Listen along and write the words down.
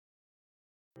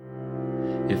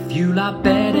if you like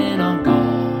betting on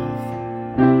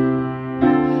golf.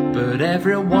 But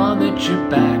everyone that you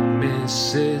back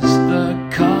misses the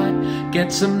cut.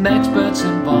 Get some experts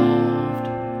involved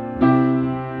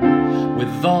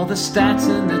with all the stats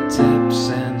and the tips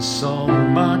and so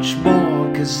much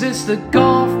more. Cause it's the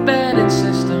golf betting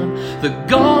system. The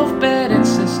golf betting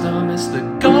system. It's the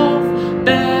golf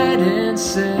betting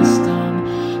system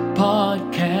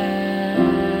podcast.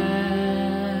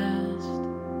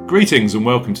 Greetings and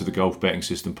welcome to the Golf Betting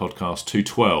System podcast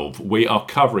 212. We are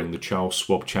covering the Charles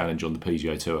Schwab Challenge on the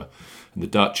PGA Tour and the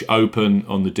Dutch Open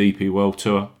on the DP World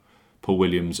Tour. Paul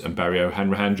Williams and Barry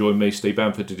O'Hanrahan join me, Steve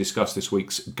Bamford, to discuss this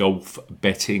week's golf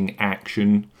betting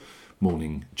action.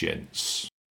 Morning, gents.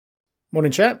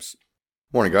 Morning, chaps.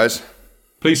 Morning, guys.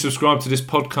 Please subscribe to this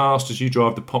podcast as you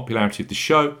drive the popularity of the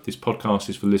show. This podcast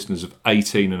is for listeners of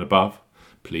 18 and above.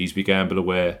 Please be gamble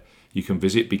aware. You can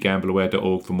visit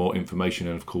begambleaware.org for more information,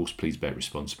 and of course, please bet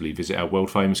responsibly. Visit our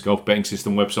world-famous golf betting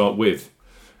system website with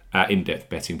our in-depth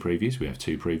betting previews. We have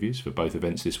 2 previews for both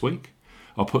events this week.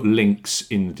 I'll put links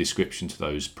in the description to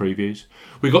those previews.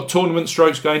 We've got tournament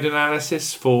strokes gained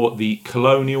analysis for the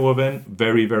Colonial event.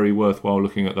 Very, very worthwhile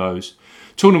looking at those.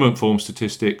 Tournament form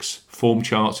statistics, form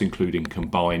charts including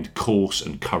combined course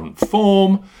and current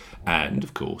form, and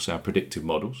of course our predictive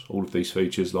models. All of these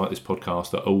features, like this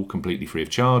podcast, are all completely free of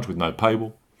charge with no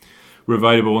paywall. We're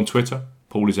available on Twitter.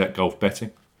 Paul is at Golf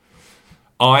Betting.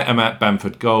 I am at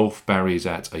Bamford Golf. Barry is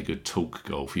at A Good Talk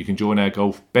Golf. You can join our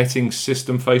Golf Betting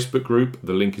System Facebook group.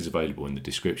 The link is available in the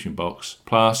description box.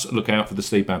 Plus, look out for the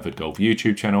Steve Bamford Golf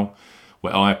YouTube channel,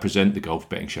 where I present the golf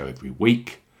betting show every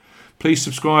week. Please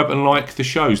subscribe and like the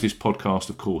shows. This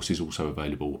podcast, of course, is also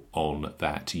available on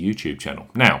that YouTube channel.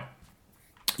 Now,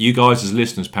 you guys as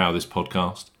listeners power this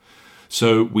podcast,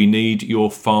 so we need your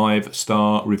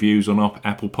 5-star reviews on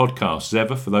Apple Podcasts. As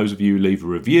ever, for those of you who leave a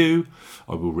review,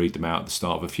 I will read them out at the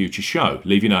start of a future show.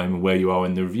 Leave your name and where you are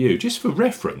in the review. Just for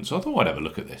reference, I thought I'd have a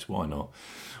look at this. Why not?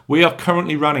 We are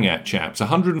currently running at, chaps,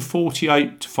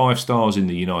 148 5 stars in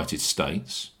the United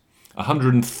States,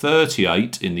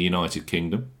 138 in the United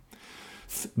Kingdom.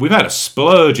 We've had a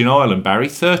splurge in Ireland, Barry.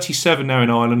 37 now in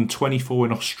Ireland, 24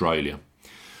 in Australia.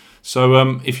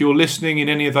 So if you're listening in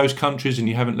any of those countries and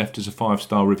you haven't left us a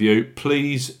 5-star review,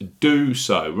 please do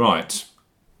so. Right.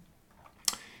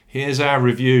 Here's our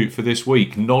review for this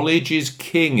week. Knowledge is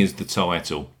King is the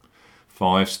title.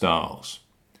 5 stars.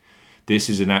 This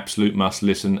is an absolute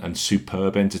must-listen and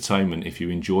superb entertainment if you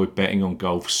enjoy betting on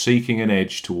golf, seeking an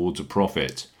edge towards a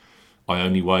profit. I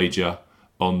only wager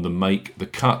on the Make the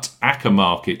Cut ACCA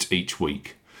market each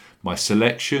week. My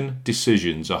selection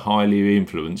decisions are highly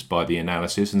influenced by the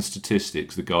analysis and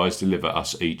statistics the guys deliver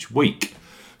us each week.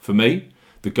 For me,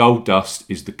 the gold dust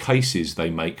is the cases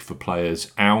they make for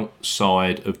players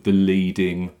outside of the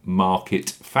leading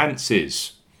market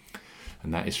fancies.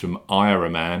 And that is from Ira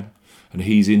Man, and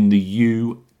he's in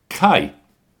the UK.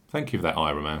 Thank you for that,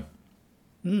 Ira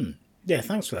Man. Yeah,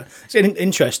 thanks for that. It's an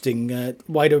interesting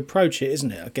way to approach it,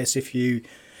 isn't it? I guess if you're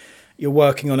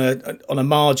working on a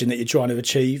margin that you're trying to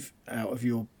achieve out of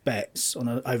your bets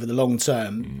over the long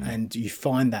term, and you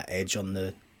find that edge on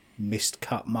the missed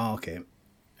cut market,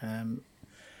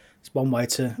 it's one way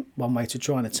to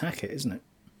try and attack it, isn't it?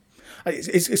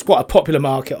 It's quite a popular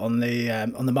market on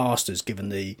the Masters, given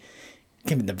the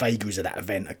vagaries of that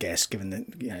event, I guess. Given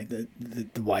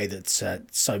the way that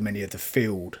so many of the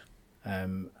field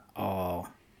are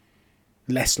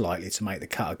less likely to make the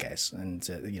cut, I guess, and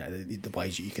the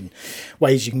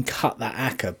ways you can cut that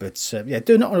ACCA. But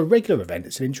doing it on a regular event,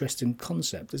 it's an interesting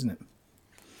concept, isn't it?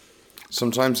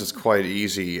 Sometimes it's quite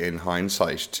easy in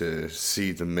hindsight to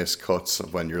see the miscuts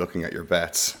when you're looking at your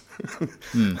bets.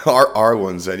 Our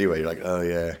ones anyway. You're like, oh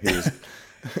yeah, he was.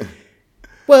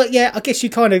 Well, yeah, I guess you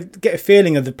kind of get a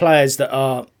feeling of the players that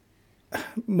are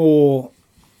more,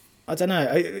 I don't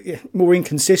know, more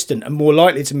inconsistent and more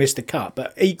likely to miss the cut,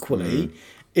 but equally,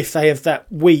 if they have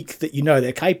that week that you know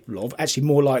they're capable of, actually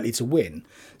more likely to win.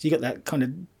 So you got that kind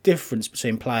of difference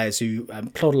between players who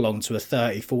plod along to a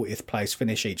 30th, 40th place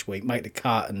finish each week, make the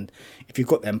cut, and if you've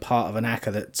got them part of an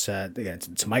ACCA that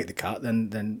to make the cut,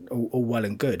 then all well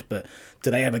and good. But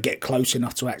do they ever get close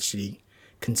enough to actually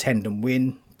contend and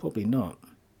win? Probably not.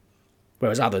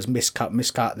 Whereas others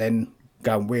miscut, then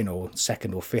go and win, or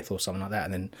second or fifth or something like that,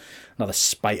 and then another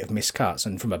spate of miscuts.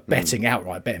 And from a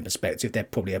outright betting perspective, they're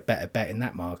probably a better bet in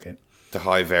that market. The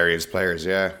high variance players,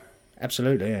 yeah.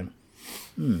 Absolutely, yeah.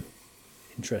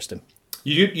 Interesting.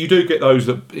 You do get those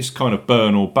that it's kind of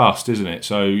burn or bust, isn't it?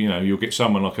 So, you'll get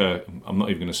someone like I'm not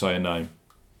even going to say a name,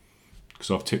 because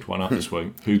I've tipped one up this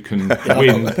week, who can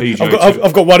win PGA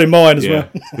I've got one in mind as well.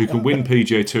 Who can win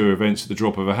PGA Tour events at the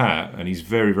drop of a hat, and he's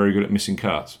very, very good at missing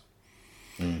cuts.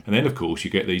 And then, of course, you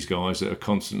get these guys that are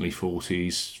constantly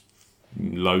 40s,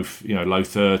 low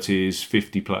 30s,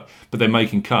 50 plus, but they're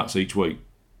making cuts each week.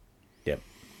 Yep,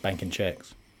 banking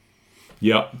checks.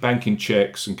 Yeah, banking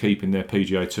checks and keeping their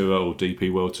PGA Tour or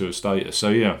DP World Tour status. So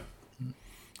yeah,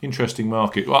 interesting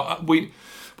market. Well, we've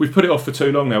put it off for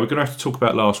too long now. We're going to have to talk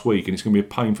about last week, and it's going to be a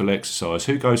painful exercise.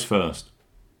 Who goes first?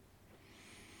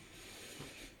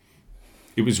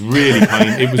 It was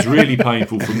really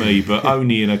painful for me, but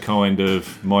only in a kind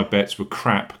of my bets were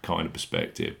crap kind of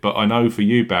perspective. But I know for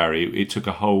you, Barry, it took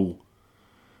a whole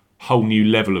new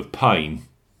level of pain.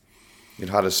 It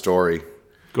had a story.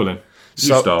 Go on then.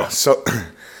 You start. So,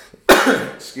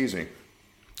 excuse me.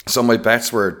 So my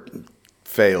bets were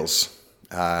fails.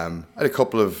 I had a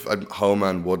couple of Homa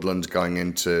and Woodland going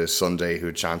into Sunday who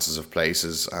had chances of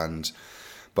places, and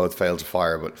both failed to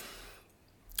fire. But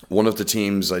one of the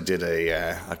teams I did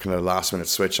a kind of last minute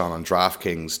switch on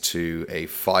DraftKings to a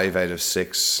 5 out of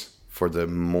 6 for the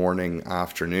morning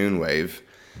afternoon wave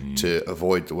to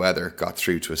avoid the weather. Got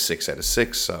through to a 6 out of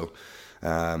 6. So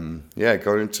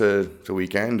going into the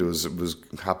weekend it was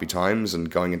happy times, and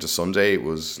going into Sunday it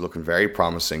was looking very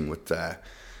promising with a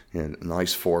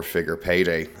nice 4-figure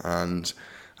payday. And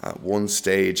at one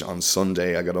stage on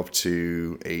Sunday I got up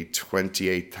to a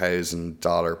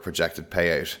 $28,000 projected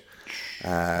payout.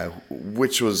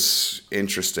 Which was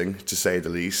interesting to say the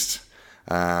least.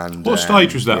 And what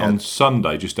stage was that on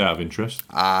Sunday, just out of interest?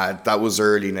 That was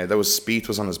early now. That was Spieth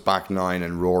was on his back 9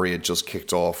 and Rory had just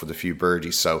kicked off with a few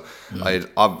birdies. So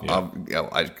I'd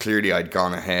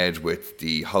gone ahead with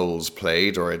the holes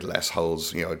played, or I'd less holes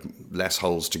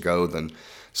to go than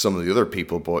some of the other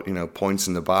people. But points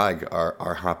in the bag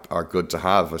are good to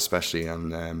have, especially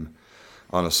on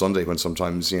a Sunday when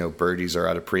sometimes birdies are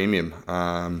at a premium.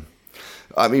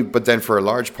 But then for a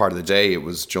large part of the day, it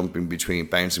was bouncing between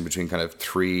kind of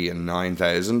 3 and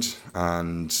 9,000,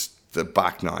 and the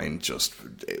back 9 just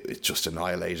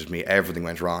annihilated me. Everything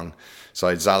went wrong. So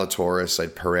I had Zalatoris, I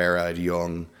had Pereira, I had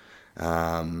Young,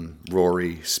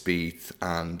 Rory, Spieth,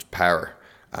 and Power,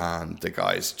 and the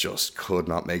guys just could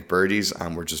not make birdies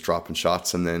and were just dropping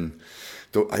shots. And then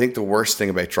I think the worst thing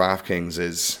about DraftKings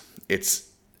is it's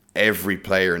every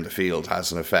player in the field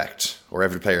has an effect, or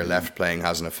every player left playing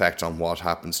has an effect on what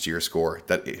happens to your score.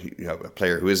 That a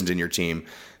player who isn't in your team,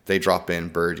 they drop in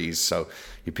birdies. So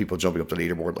people jumping up the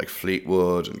leaderboard like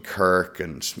Fleetwood and Kirk,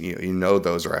 and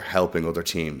those are helping other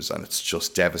teams, and it's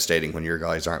just devastating when your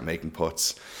guys aren't making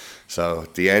putts. So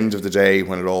at the end of the day,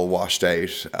 when it all washed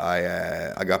out,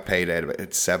 I got paid out about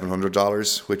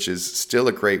 $700, which is still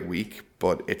a great week,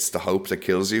 but it's the hope that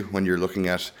kills you when you're looking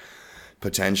at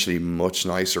potentially much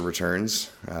nicer returns.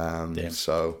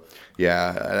 So it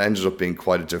ended up being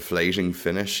quite a deflating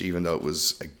finish, even though it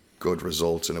was a good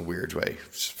result in a weird way.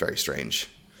 It's very strange.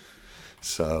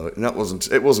 So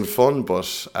it wasn't fun, but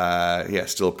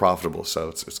still profitable. So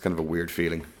it's kind of a weird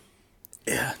feeling.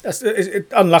 Yeah, it's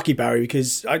unlucky, Barry,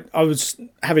 because I was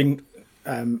having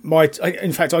I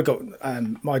got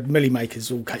my Millie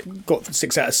Makers all got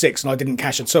 6 out of 6, and I didn't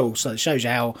cash at all. So it shows you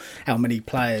how many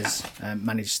players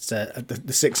managed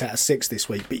the 6 out of 6 this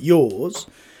week. But yours,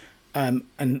 and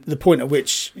the point at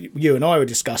which you and I were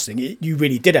discussing it, you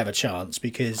really did have a chance,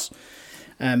 because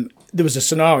there was a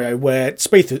scenario where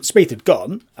Spieth had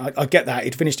gone. I get that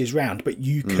he'd finished his round, but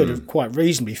you could have quite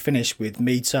reasonably finished with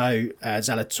Mito,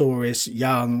 Zalatoris,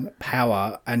 Young,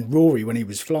 Power, and Rory when he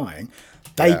was flying.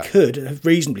 They could have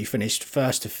reasonably finished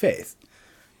 1st to 5th,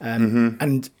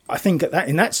 and I think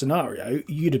in that scenario,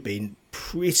 you'd have been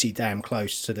pretty damn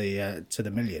close to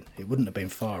the million. It wouldn't have been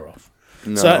far off.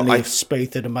 No, certainly, if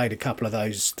Spieth had made a couple of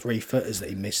those 3-footers that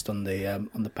he missed on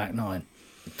the back 9.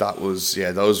 That was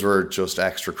those were just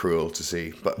extra cruel to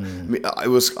see. But I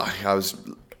was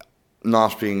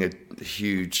not being a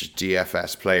huge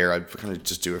DFS player. I'd kind of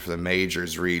just do it for the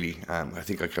majors, really. I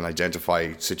think I can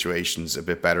identify situations a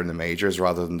bit better in the majors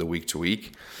rather than the week to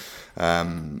week.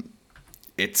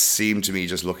 It seemed to me,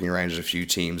 just looking around at a few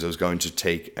teams, I was going to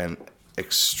take an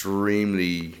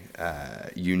extremely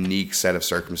unique set of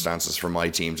circumstances for my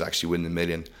team to actually win the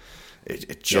million.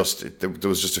 There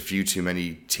was just a few too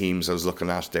many teams. I was looking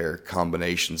at their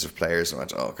combinations of players and I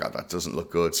went, oh God, that doesn't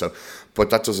look good. So, but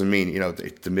that doesn't mean,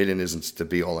 the million isn't the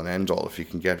be all and end all. If you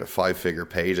can get a 5-figure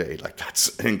payday,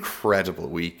 that's an incredible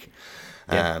week.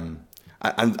 Yeah.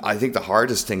 And I think the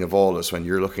hardest thing of all is when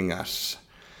you're looking at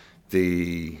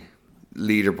the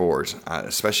leaderboard,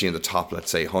 especially in the top,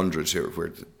 let's say 100,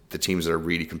 where the teams that are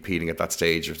really competing at that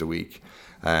stage of the week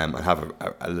and have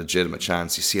a legitimate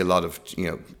chance. You see a lot of,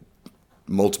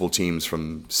 multiple teams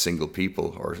from single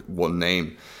people or one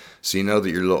name. So you know that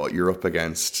you're up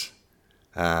against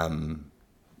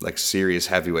like serious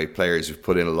heavyweight players who've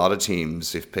put in a lot of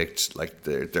teams. They've picked like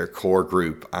their core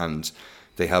group, and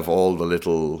they have all the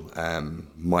little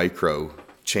micro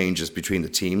changes between the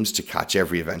teams to catch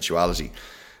every eventuality.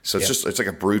 So it's like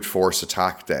a brute force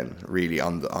attack then, really,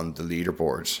 on the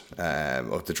leaderboard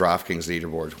of the DraftKings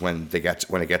leaderboard when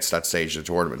it gets to that stage of the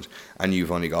tournament, and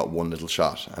you've only got one little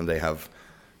shot, and they have,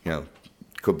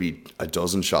 could be a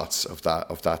dozen shots of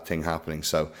that thing happening.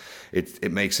 So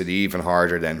it makes it even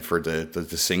harder then for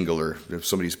the single, or if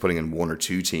somebody's putting in one or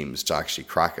two teams to actually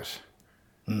crack it.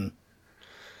 Mm.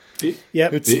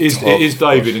 It is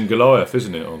David and Goliath,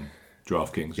 isn't it, on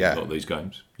DraftKings? Yeah. A lot of these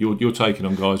games. You're taking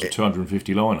on guys with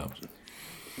 250 lineups.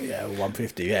 Yeah,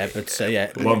 150. Yeah, but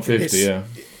 150. Yeah.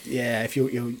 Yeah, if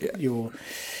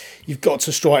you've got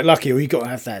to strike lucky, or you've got to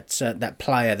have that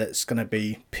player that's going to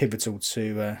be pivotal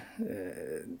to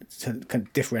kind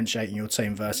of differentiating your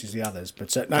team versus the others.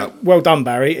 But well done,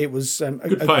 Barry. It was a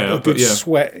good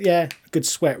sweat. Yeah, a good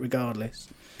sweat regardless.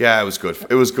 Yeah, it was good.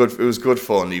 It was good. It was good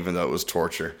fun, even though it was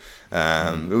torture.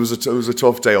 It was a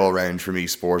tough day all round for me,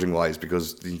 sporting wise,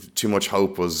 because too much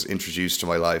hope was introduced to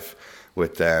my life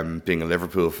with being a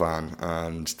Liverpool fan,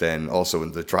 and then also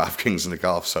in the DraftKings and the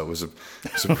golf. So it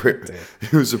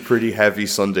was a pretty heavy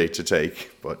Sunday to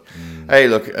take. But hey,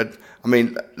 look, I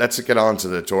mean, let's get on to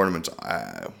the tournament.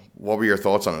 What were your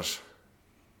thoughts on it?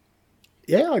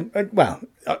 Yeah,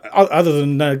 other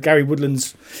than Gary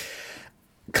Woodland's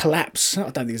collapse, I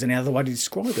don't think there's any other way to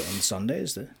describe it on Sunday,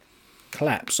 is there?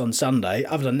 Collapse on Sunday.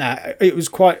 Other than that, it was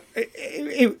quite,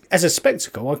 as a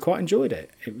spectacle, I quite enjoyed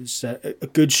it. It was a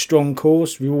good, strong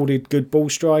course, rewarded good ball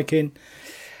striking.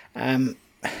 It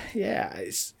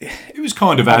was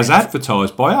kind of as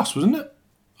advertised by us, wasn't it?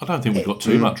 I don't think we got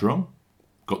too much wrong.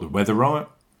 Got the weather right.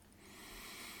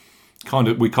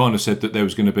 We kind of said that there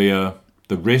was going to be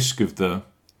the risk of the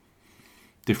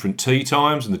different tee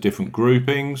times and the different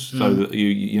groupings, so that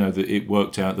that it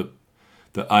worked out that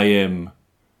the AM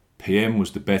PM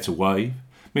was the better wave.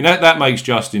 I mean, that makes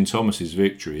Justin Thomas's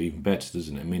victory even better,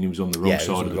 doesn't it? I mean, he was on the wrong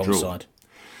side of the draw.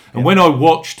 And when I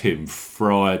watched him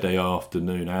Friday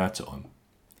afternoon our time,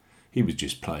 he was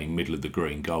just playing middle of the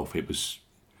green golf. It was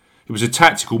a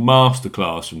tactical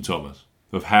masterclass from Thomas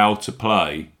of how to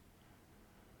play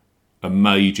a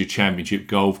major championship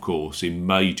golf course in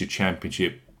major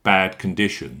championship bad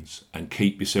conditions and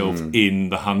keep yourself in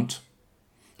the hunt.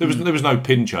 There was no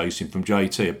pin chasing from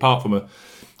JT, apart from a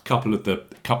couple of the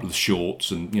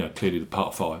shorts and clearly the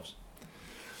par fives.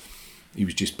 He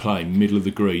was just playing middle of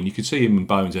the green. You could see him and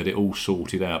Bones had it all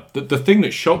sorted out. The thing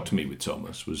that shocked me with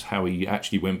Thomas was how he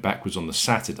actually went backwards on the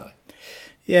Saturday.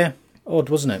 Yeah, odd,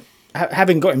 wasn't it?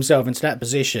 Having got himself into that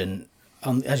position,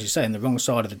 as you say, on the wrong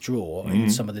side of the draw in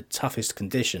some of the toughest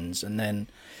conditions, and then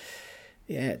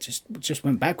just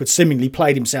went backwards. Seemingly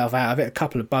played himself out of it. A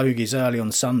couple of bogeys early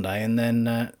on Sunday, and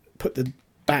then put the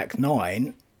back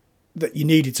nine that you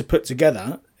needed to put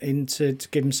together to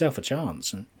give himself a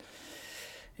chance. And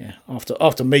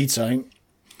after meeting,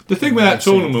 the thing with that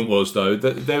tournament was though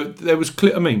that there was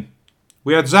clear. I mean,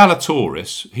 we had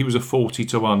Zalatoris. He was a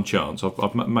 40-1 chance.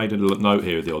 I've made a little note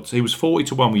here of the odds. He was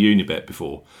 40-1 with Unibet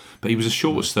before, but he was as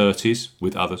short as 30s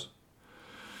with others.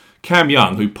 Cam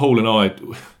Young, who Paul and I,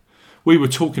 we were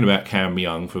talking about Cam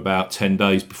Young for about 10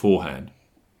 days beforehand.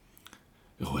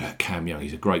 Oh yeah, Cam Young,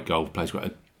 he's a great golf player.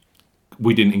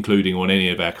 We didn't include him on any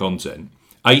of our content.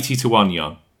 80-1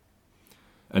 Young.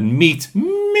 And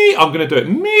I'm going to do it.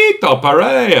 Mito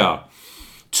Pereira.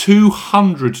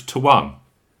 200-1.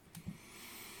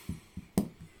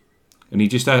 And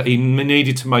he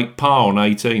needed to make par on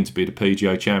 18 to be the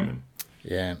PGA champion.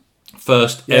 Yeah.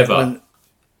 First ever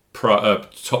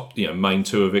top main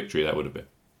tour victory that would have been.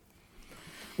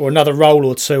 Or another roll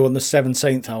or two on the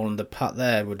 17th hole, and the putt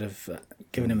there would have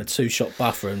given him a 2-shot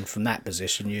buffer, and from that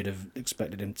position you'd have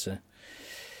expected him to.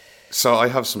 So I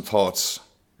have some thoughts.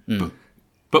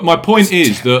 But my point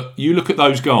is that you look at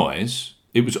those guys,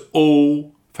 it was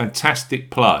all fantastic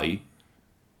play,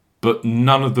 but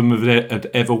none of them had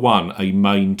ever won a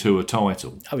main tour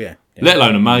title. Oh, yeah. Let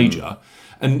alone a major.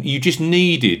 And you just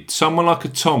needed someone like a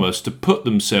Thomas to put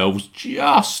themselves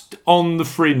just on the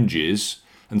fringes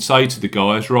and say to the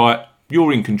guys, right,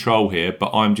 you're in control here,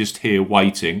 but I'm just here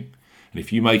waiting. And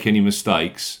if you make any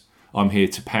mistakes, I'm here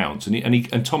to pounce.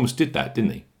 And Thomas did that,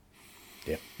 didn't he?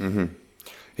 Yeah. Mm-hmm.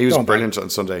 He was brilliant on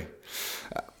Sunday.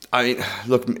 I mean,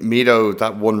 look, Mito,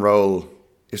 that one roll,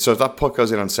 if that putt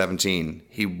goes in on 17,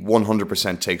 he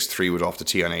 100% takes 3 wood off the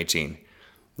tee on 18.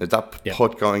 That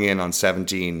putt going in on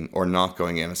 17 or not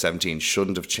going in on 17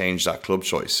 shouldn't have changed that club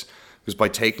choice, Because by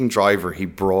taking driver, he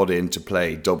brought into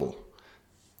play double.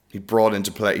 He brought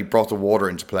the water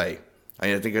into play.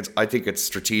 And I think it's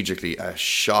strategically a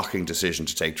shocking decision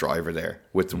to take driver there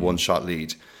with the one-shot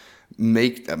lead.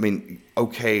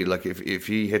 Okay, like if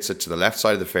he hits it to the left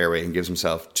side of the fairway and gives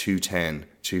himself 210,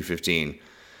 215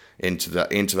 into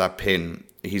that pin,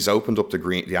 he's opened up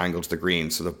the angle to the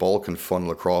green, so the ball can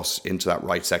funnel across into that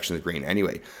right section of the green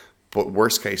anyway. But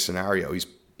worst case scenario, he's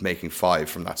making 5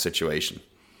 from that situation.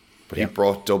 But he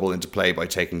brought double into play by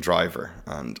taking driver,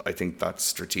 and I think that's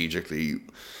strategically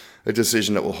a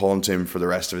decision that will haunt him for the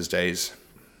rest of his days.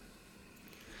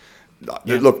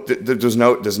 Yeah. Look, there's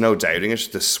no doubting it.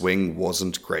 The swing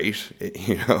wasn't great,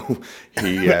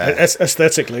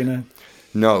 aesthetically, no.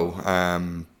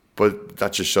 No, but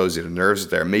that just shows you the nerves are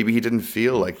there. Maybe he didn't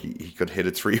feel like he could hit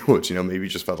a 3-wood. Maybe he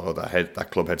just felt, that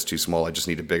club head's too small. I just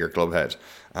need a bigger club head,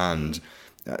 and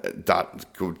that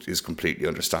is completely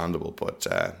understandable. But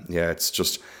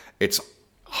it's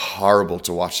horrible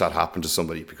to watch that happen to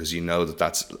somebody, because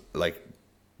that's like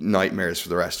nightmares for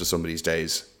the rest of somebody's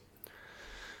days.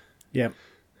 Yeah.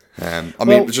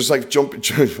 Just like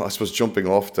jumping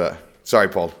off the. Sorry,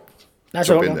 Paul. That's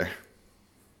jump all right, in there.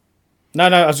 No,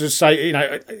 I was just saying,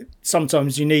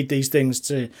 sometimes you need these things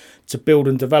to build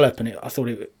and develop. And I thought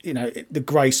the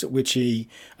grace at which he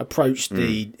approached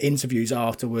the interviews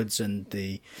afterwards, and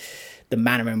the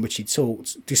manner in which he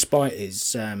talked, despite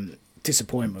his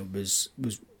disappointment, was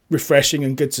refreshing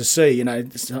and good to see.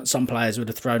 Some players would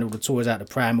have thrown all the toys out the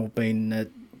pram or been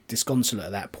disconsolate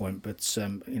at that point, but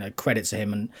credit to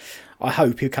him, and I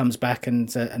hope he comes back and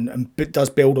does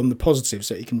build on the positives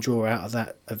that he can draw out of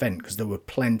that event, because there were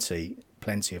plenty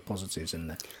of positives in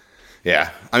there. Yeah,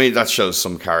 that shows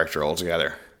some character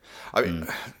altogether.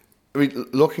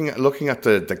 Looking at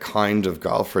the kind of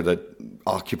golfer that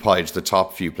occupied the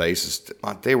top few places,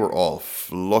 they were all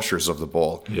flushers of the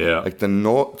ball. Yeah, like the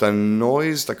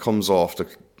noise that comes out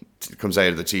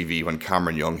of the TV when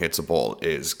Cameron Young hits a ball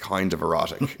is kind of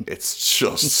erotic. It's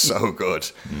just so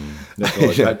good.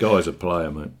 That guy's a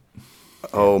player, mate.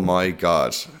 Oh my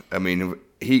God!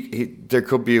 He there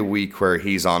could be a week where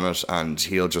he's on it and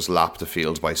he'll just lap the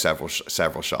field by several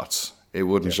shots. It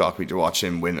wouldn't shock me to watch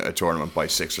him win a tournament by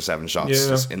 6 or 7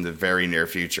 shots in the very near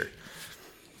future.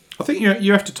 I think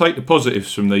you have to take the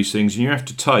positives from these things, and you have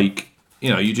to take.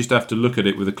 You just have to look at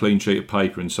it with a clean sheet of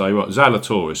paper and say, right,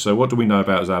 Zalatoris. So what do we know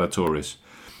about Zalatoris?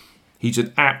 He's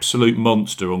an absolute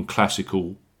monster on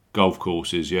classical golf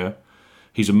courses, yeah?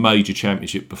 He's a major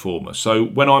championship performer. So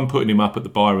when I'm putting him up at the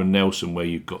Byron Nelson, where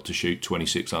you've got to shoot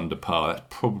 26 under par, that's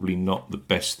probably not the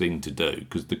best thing to do,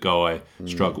 because the guy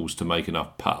struggles to make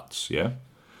enough putts, yeah?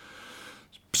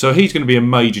 So he's going to be a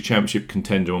major championship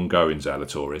contender ongoing,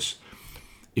 Zalatoris.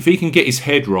 If he can get his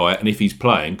head right, and if he's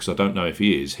playing, because I don't know if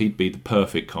he is, he'd be the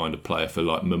perfect kind of player for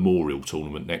like Memorial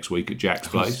Tournament next week at Jack's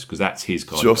Place, because that's his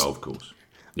kind of golf course.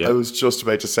 Yeah. I was just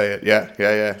about to say it.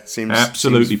 Yeah. Seems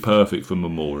absolutely perfect for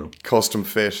Memorial. Custom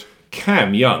fit.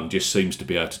 Cam Young just seems to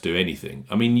be able to do anything.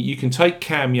 You can take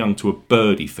Cam Young to a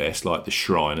birdie fest like the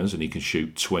Shriners, and he can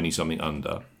shoot 20-something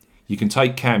under. You can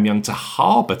take Cam Young to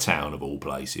Harbour Town, of all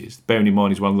places, bearing in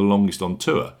mind he's one of the longest on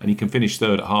tour, and he can finish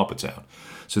third at Harbour Town.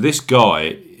 So this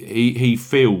guy, he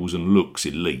feels and looks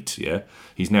elite, yeah?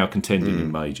 He's now contending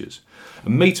in majors.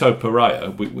 And Mito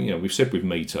Pereira, we've said with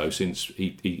Mito since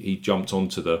he jumped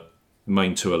onto the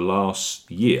main tour last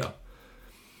year,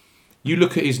 you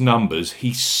look at his numbers,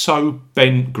 he's so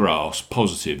bent grass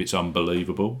positive, it's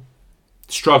unbelievable.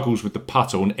 Struggles with the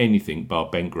putter on anything bar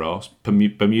bent grass.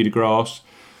 Bermuda grass,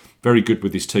 very good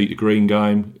with his tee to green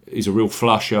game, he's a real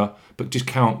flusher, but just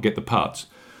can't get the putts.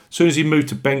 As soon as he moved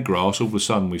to bent grass, all of a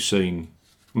sudden we've seen,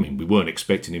 we weren't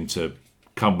expecting him to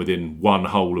come within one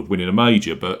hole of winning a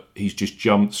major, but he's just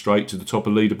jumped straight to the top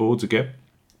of leaderboards again.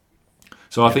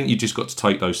 So I think you just got to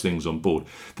take those things on board.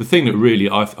 The thing that really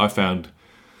I found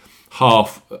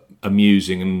half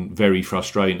amusing and very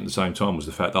frustrating at the same time was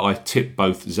the fact that I tipped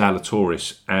both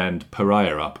Zalatoris and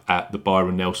Pereira up at the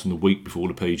Byron Nelson the week before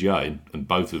the PGA, and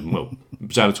both of them,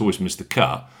 Zalatoris missed the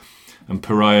cut, and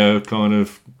Pereira kind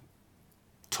of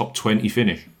top 20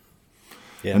 finish.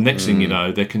 Yeah. And next thing you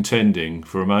know, they're contending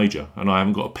for a major, and I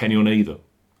haven't got a penny on either.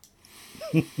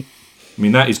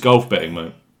 That is golf betting,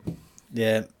 mate.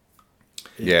 Yeah.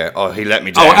 Yeah. Oh, he let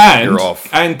me down. You're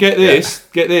off. And get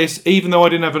this. Even though I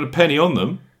didn't have a penny on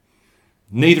them,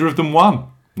 neither of them won.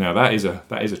 Now that is a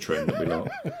trend that we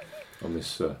like on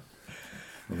this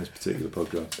particular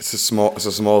podcast. It's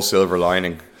a small silver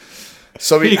lining.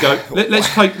 So here you go.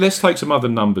 Let's take some other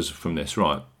numbers from this.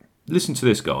 Right. Listen to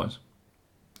this, guys,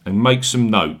 and make some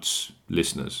notes,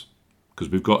 listeners, because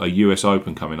we've got a US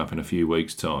Open coming up in a few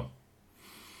weeks' time.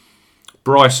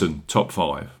 Bryson, top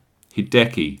 5.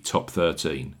 Hideki, top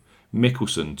 13.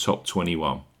 Mickelson, top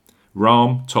 21.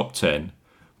 Rahm, top 10.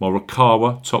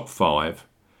 Morikawa, top 5.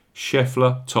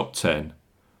 Scheffler, top 10.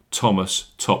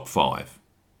 Thomas, top 5.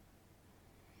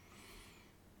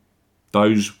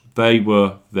 They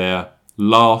were their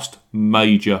last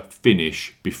major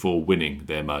finish before winning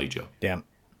their major. Yeah.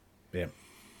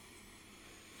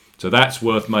 So that's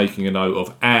worth making a note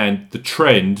of. And the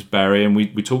trend, Barry, and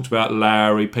we talked about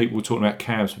Lowry, people were talking about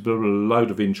Cams, a load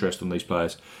of interest on these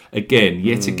players. Again,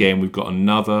 yet again, we've got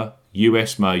another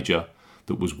US major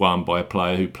that was won by a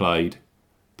player who played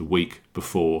the week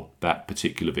before that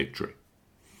particular victory.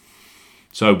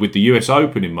 So with the US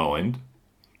Open in mind,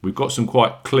 we've got some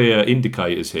quite clear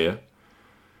indicators here.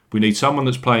 We need someone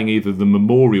that's playing either the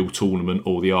Memorial Tournament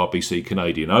or the RBC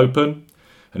Canadian Open.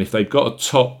 And if they've got a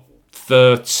top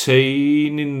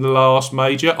 13 in the last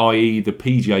major, i.e. the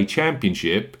PGA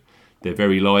Championship, they're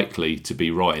very likely to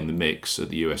be right in the mix at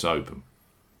the US Open.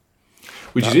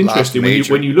 Which is interesting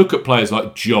when you look at players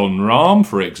like Jon Rahm,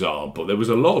 for example. There was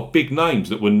a lot of big names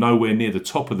that were nowhere near the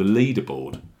top of the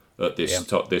leaderboard at this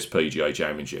PGA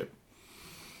Championship.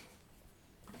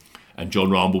 And Jon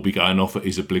Rahm will be going off at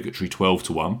his obligatory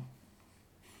 12-1.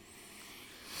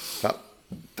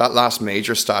 That last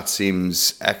major stat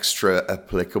seems extra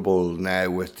applicable now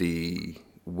with the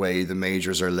way the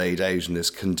majors are laid out in this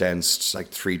condensed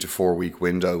 3 to 4 week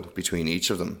window between each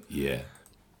of them. Yeah.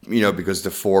 Because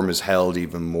the form is held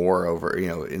even more over,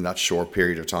 in that short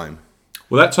period of time.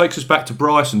 Well, that takes us back to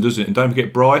Bryson, doesn't it? And don't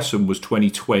forget, Bryson was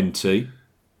 2020.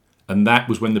 And that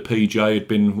was when the PGA had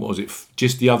been,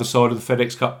 just the other side of the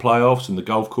FedEx Cup playoffs and the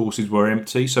golf courses were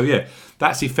empty. So, yeah,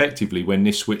 that's effectively when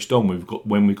this switched on.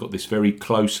 When we've got this very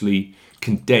closely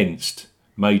condensed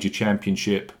major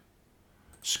championship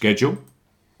schedule.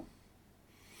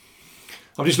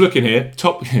 I'm just looking here.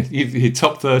 Top 13 at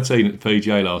the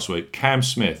PGA last week. Cam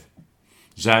Smith,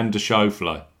 Xander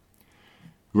Schauffele,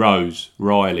 Rose,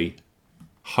 Riley,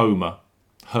 Homer,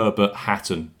 Herbert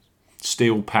Hatton,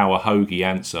 Steele, Power, Hoagie,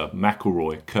 Answer,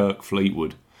 McIlroy, Kirk,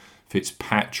 Fleetwood,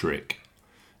 Fitzpatrick,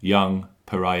 Young,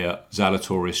 Pereira,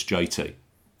 Zalatoris, JT.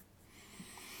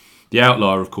 The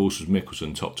outlier, of course, was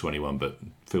Mickelson, top 21, but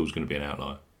Phil's going to be an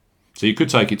outlier. So you could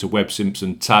take it to Webb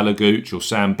Simpson, Tyler Gooch, or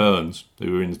Sam Burns,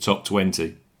 who were in the top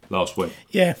 20 last week.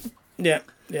 Yeah.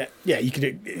 You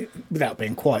could, without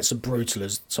being quite so brutal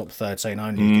as top 13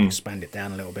 only, you could expand it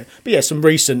down a little bit. But yeah, some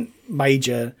recent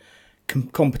major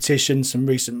competition, some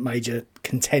recent major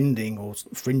contending or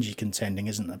fringy contending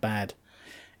isn't a bad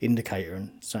indicator,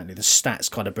 and certainly the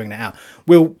stats kind of bring that out.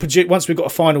 We'll produce, once we've got a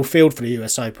final field for the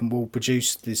US Open, we'll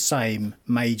produce the same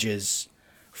majors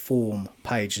form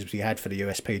page as we had for the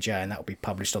USPGA, and that will be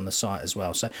published on the site as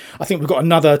well. So I think we've got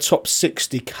another top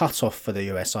 60 cut-off for the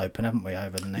US Open, haven't we,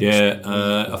 over the next week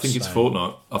I think it's a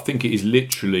fortnight. I think it is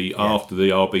literally after the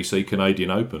RBC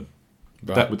Canadian Open.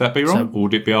 Right. Would that be wrong? Or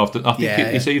would it be after? I think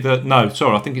it's either... No,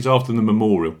 sorry, I think it's after the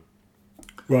Memorial.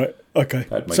 Right, okay.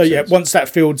 So sense. Once that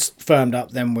field's firmed up,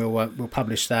 then we'll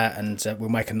publish that, and we'll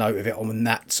make a note of it on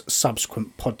that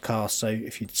subsequent podcast. So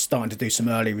if you're starting to do some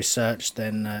early research,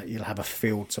 then you'll have a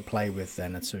field to play with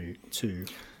then too.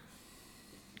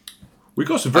 We've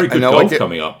got some very good golf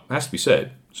coming up, has to be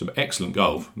said. Some excellent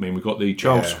golf. I mean, we've got the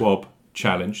Charles Schwab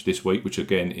Challenge this week, which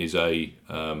again is a...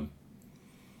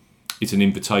 it's an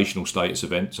invitational status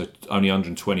event, so only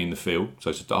 120 in the field, so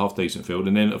it's a half-decent field.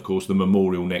 And then, of course, the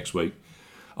Memorial next week.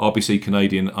 RBC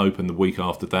Canadian Open the week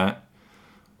after that.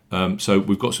 So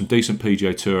we've got some decent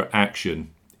PGA Tour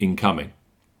action incoming.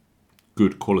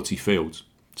 Good quality fields.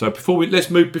 So before we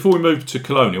move to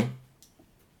Colonial,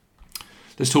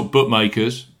 let's talk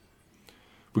bookmakers.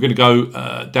 We're going to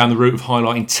go down the route of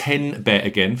highlighting 10bet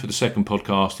again for the second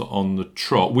podcast on the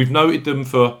trot. We've noted them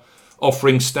for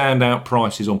offering standout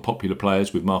prices on popular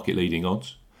players with market-leading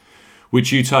odds,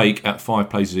 which you take at 5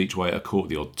 places each way at quarter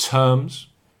the odd terms.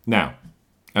 Now,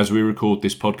 as we record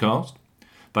this podcast,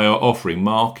 they are offering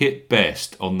market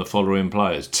best on the following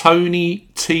players. Tony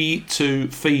T2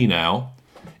 Finau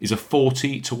is a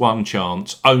 40-1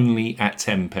 chance only at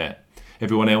 10bet.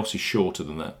 Everyone else is shorter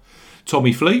than that.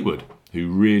 Tommy Fleetwood, who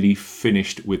really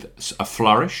finished with a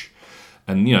flourish.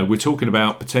 And, we're talking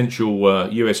about potential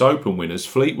US Open winners.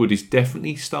 Fleetwood is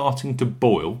definitely starting to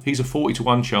boil. He's a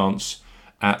 40-1 chance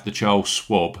at the Charles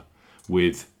Schwab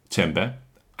with 10bet.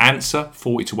 Answer,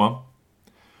 40-1.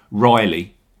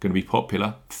 Riley, going to be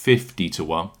popular,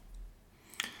 50-1.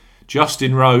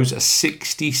 Justin Rose, a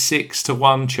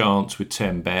 66-1 chance with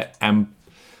 10bet. And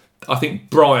I think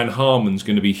Brian Harman's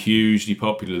going to be hugely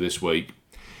popular this week.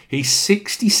 He's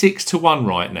 66-1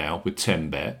 right now with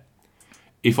 10bet.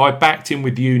 if I backed him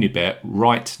with Unibet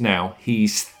right now,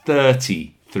 he's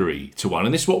 33 to 1.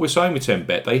 And this is what we're saying with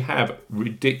 10Bet. They have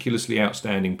ridiculously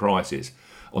outstanding prices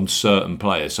on certain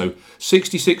players. So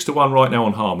 66 to 1 right now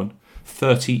on Harman,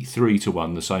 33 to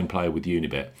 1, the same player with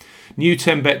Unibet. New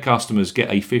 10Bet customers get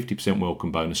a 50%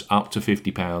 welcome bonus up to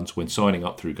 £50 when signing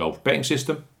up through Golf Betting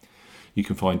System. You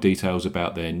can find details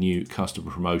about their new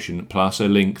customer promotion, plus a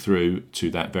link through to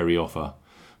that very offer,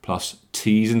 plus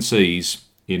T's and C's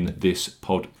in this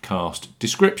podcast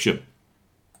description.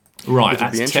 Right, It'll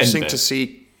that's be interesting 10Bet. to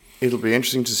see. It'll be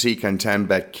interesting to see can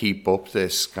 10Bet keep up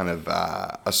this kind of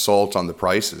assault on the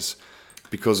prices,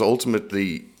 because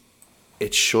ultimately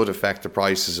it should affect the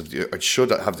prices of it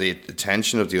should have the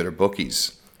attention of the other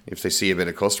bookies. If they see a bit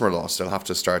of customer loss, they'll have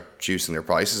to start juicing their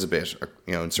prices a bit,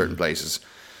 in certain places.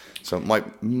 So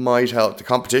it might help. The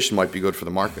competition might be good for the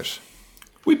market.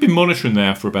 We've been monitoring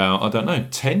now for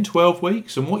about, 10, 12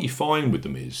 weeks. And what you find with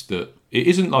them is that it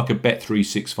isn't like a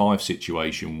Bet365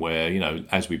 situation where,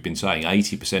 as we've been saying,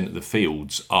 80% of the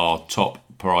fields are top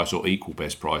price or equal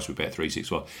best price with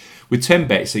Bet365. With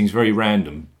 10Bet, it seems very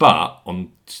random. But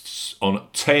on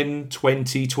 10,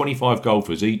 20, 25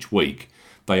 golfers each week,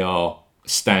 they are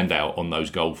standout on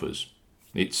those golfers.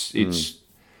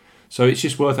 So it's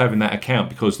just worth having that account,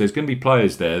 because there's going to be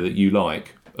players there that you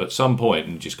like at some point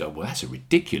and just go, well, that's a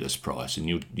ridiculous price, and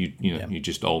you're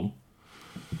just on.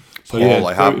 So Paul,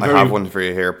 I have one for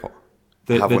you here, Paul.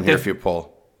 I have one here for you,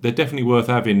 Paul. They're definitely worth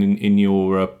having in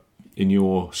your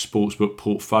sportsbook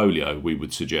portfolio, we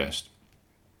would suggest.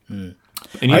 And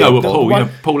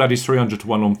Paul had his 300 to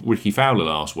 1 on Ricky Fowler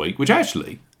last week, which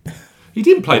actually he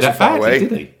didn't play that badly,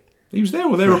 did he? He was there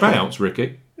or thereabouts,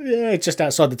 Ricky. Yeah, just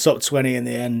outside the top 20 in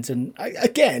the end. And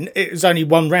again, it was only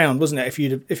one round, wasn't it? If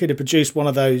you'd have produced one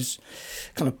of those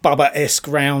kind of Bubba-esque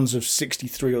rounds of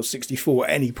 63 or 64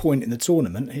 at any point in the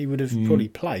tournament, he would have probably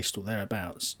placed or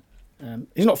thereabouts.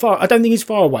 He's not far. I don't think he's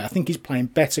far away. I think he's playing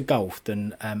better golf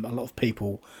than a lot of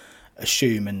people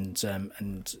assume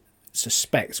and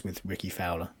suspect with Ricky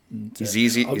Fowler. And, he's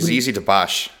easy to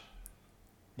bash,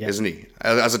 isn't he?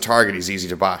 As a target, he's easy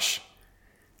to bash.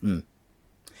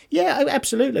 Yeah,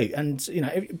 absolutely. And,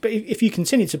 but if you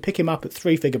continue to pick him up at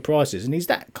three-figure prices, and he's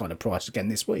that kind of price again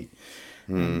this week,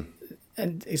 and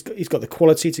he's got the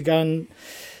quality to go and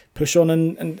push on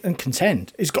and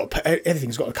contend.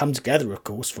 Everything's got to come together, of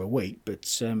course, for a week,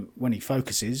 but when he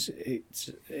focuses,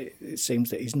 it seems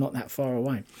that he's not that far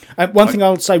away. One thing I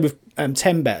would say with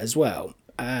 10Bet as well,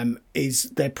 is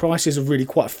their prices are really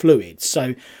quite fluid.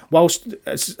 So whilst,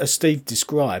 as Steve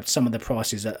described, some of the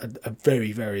prices are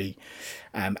very, very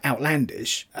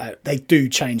outlandish, they do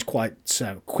change quite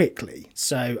quickly.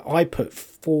 So I put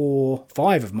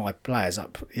 5 of my players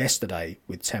up yesterday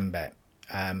with 10Bet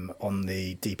on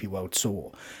the DP World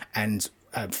Tour, and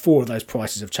 4 of those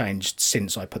prices have changed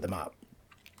since I put them up.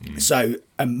 So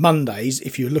Mondays,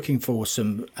 if you're looking for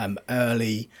some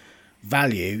early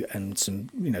value and some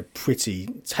pretty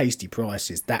tasty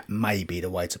prices, that may be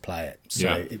the way to play it.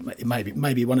 So it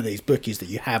may be one of these bookies that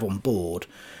you have on board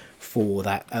for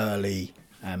that early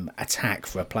attack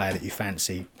for a player that you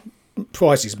fancy.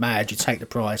 Price is mad, you take the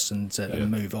price and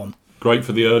move on. Great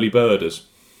for the early birders.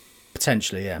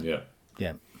 Potentially, yeah.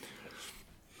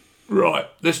 Right,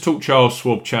 let's talk Charles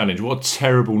Schwab Challenge. What a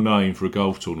terrible name for a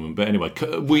golf tournament. But anyway,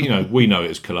 we know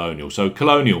it as Colonial. So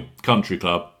Colonial Country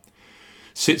Club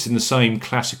sits in the same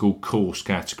classical course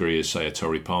category as, say, a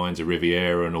Torrey Pines, a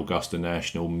Riviera, an Augusta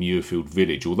National, Muirfield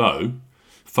Village, although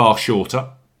far shorter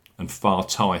and far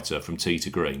tighter from tee to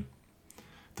green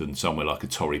than somewhere like a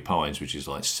Torrey Pines, which is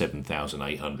like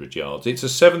 7,800 yards. It's a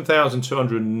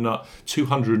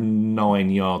 7,209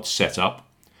 yard setup.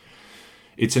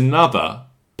 It's another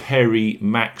Perry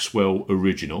Maxwell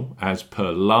original, as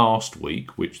per last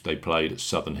week, which they played at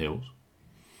Southern Hills.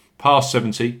 Par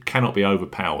 70, cannot be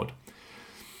overpowered.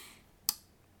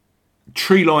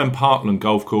 Treeline Parkland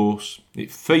Golf Course.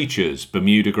 It features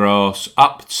Bermuda grass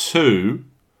up to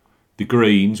the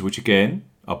greens, which again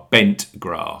are bent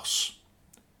grass.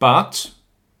 But,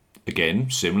 again,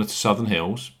 similar to Southern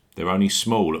Hills, they're only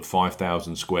small at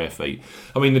 5,000 square feet.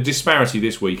 I mean, the disparity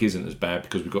this week isn't as bad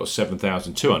because we've got a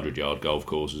 7,200 yard golf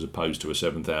course as opposed to a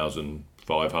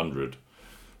 7,500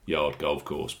 yard golf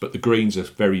course. But the greens are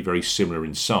very, very similar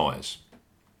in size.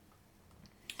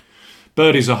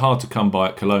 Birdies are hard to come by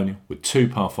at Colonial, with 2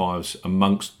 par 5s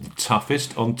amongst the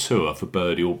toughest on tour for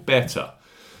birdie or better.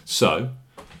 So,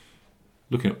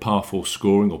 looking at par 4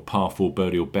 scoring or par 4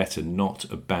 birdie or better, not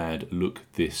a bad look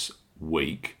this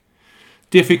week.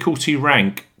 Difficulty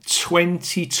rank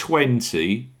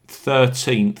 2020,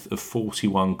 13th of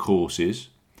 41 courses.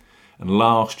 And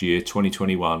last year,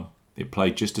 2021, It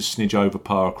played just a smidge over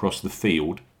par across the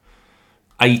field.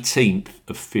 18th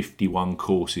of 51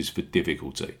 courses for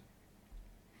difficulty.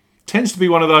 Tends to be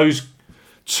one of those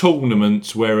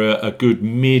tournaments where a good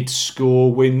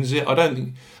mid-score wins it. I don't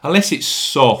think, unless it's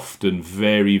soft and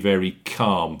very, very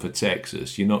calm for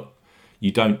Texas, you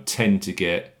don't tend to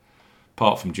get,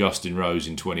 apart from Justin Rose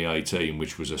in 2018,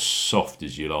 which was as soft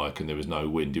as you like and there was no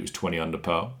wind, it was 20 under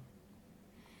par.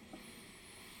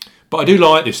 But I do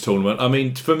like this tournament. I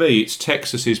mean, for me, it's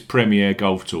Texas's premier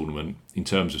golf tournament in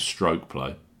terms of stroke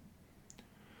play.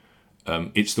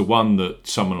 It's the one that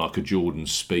someone like a Jordan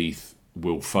Spieth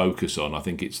will focus on. I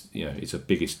think it's a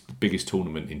biggest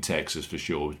tournament in Texas for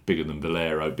sure. It's bigger than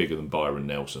Valero, bigger than Byron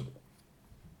Nelson.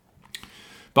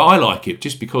 But I like it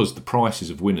just because the prices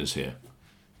of winners here.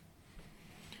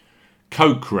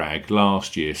 Kokrak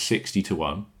last year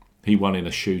 60-1. He won in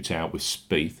a shootout with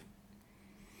Spieth.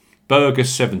 Berger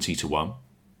 70-1.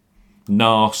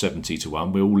 Nah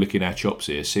 70-1. We're all licking our chops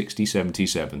here. 60, 70,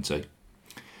 70.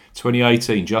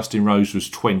 2018, Justin Rose was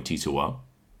 20-1.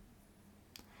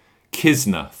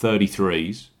 Kisner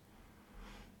 33s.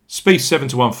 Spieth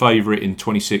 7-1 favourite in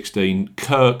 2016.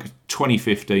 Kirk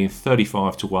 2015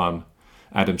 35-1.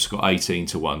 Adam Scott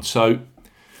 18-1. So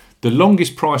the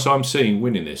longest price I'm seeing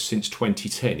winning this since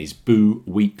 2010 is Boo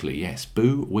Weekley. Yes,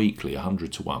 Boo Weekley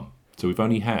 100-1. So we've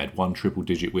only had one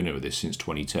triple-digit winner of this since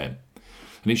 2010.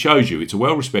 And it shows you it's a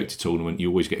well-respected tournament. You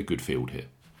always get a good field here.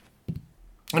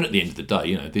 And at the end of the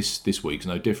day, this week's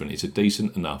no different. It's a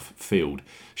decent enough field.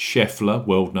 Scheffler,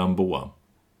 world number 1.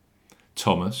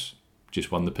 Thomas,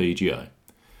 just won the PGA.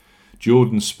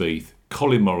 Jordan Spieth,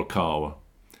 Colin Morikawa,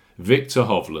 Victor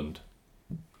Hovland,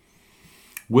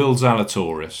 Will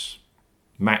Zalatoris,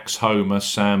 Max Homa,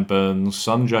 Sam Burns,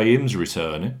 Sungjae Im's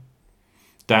returning,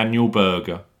 Daniel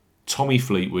Berger, Tommy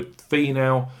Fleetwood,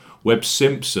 Finau, Webb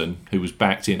Simpson, who was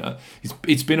backed in.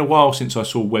 It's been a while since I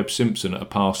saw Webb Simpson at a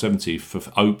par 70 for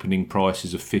opening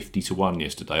prices of 50-1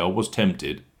 yesterday. I was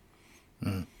tempted.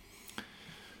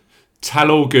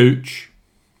 Talor Gooch,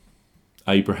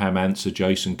 Abraham Answer,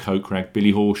 Jason Kokrak,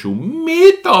 Billy Horschel,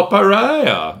 Mito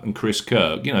Pereira, and Chris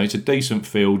Kirk. It's a decent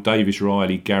field. Davis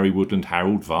Riley, Gary Woodland,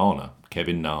 Harold Varner,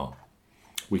 Kevin Na.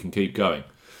 We can keep going.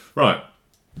 Right.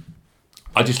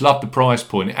 I just love the price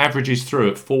point. It averages through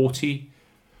at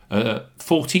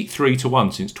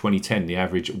 43-1 since 2010, the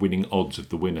average winning odds of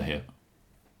the winner here.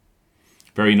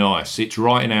 Very nice. It's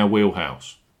right in our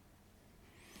wheelhouse.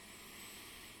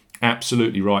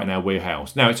 Absolutely right in our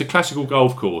wheelhouse. Now, it's a classical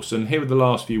golf course, and here are the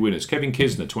last few winners. Kevin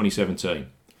Kisner, 2017.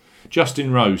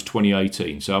 Justin Rose,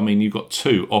 2018. So, you've got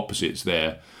two opposites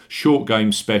there. Short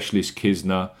game specialist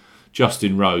Kisner.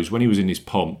 Justin Rose, when he was in his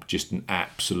pomp, just an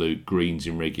absolute greens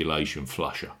in regulation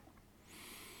flusher.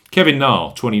 Kevin Na,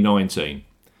 2019.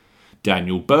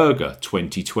 Daniel Berger,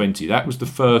 2020. That was the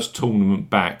first tournament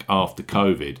back after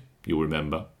COVID, you'll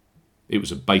remember. It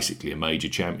was basically a major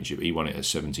championship. He won it at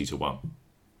 70-1.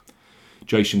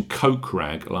 Jason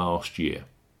Kokrak last year.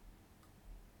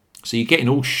 So you're getting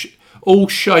all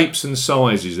shapes and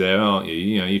sizes there, aren't you?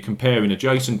 You're comparing a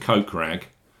Jason Kokrak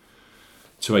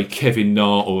to a Kevin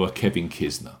Na or a Kevin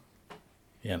Kisner.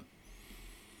 Yeah.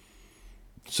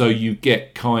 So you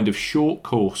get kind of short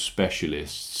course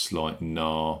specialists like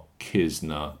Na,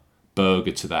 Kisner,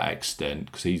 Berger to that extent,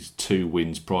 because his 2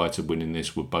 wins prior to winning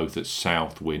this were both at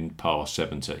Southwind, par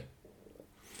 70.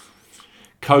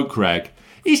 Kokrak,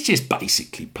 it's just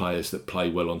basically players that play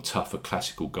well on tougher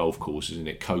classical golf courses, isn't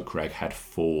it? Kokrak had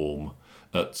form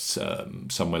at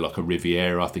somewhere like a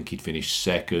Riviera. I think he'd finished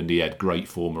second. He had great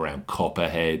form around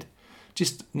Copperhead.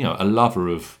 Just, a lover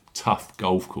of tough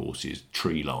golf courses,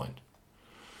 tree-lined.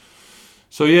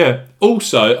 So, yeah.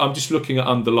 Also, I'm just looking at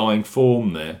underlying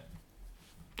form there.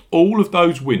 All of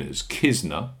those winners,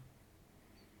 Kisner,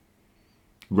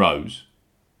 Rose,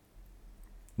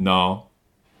 Na,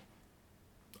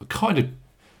 are kind of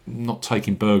not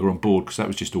taking Berger on board because that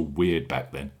was just all weird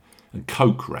back then, and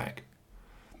Kokrak,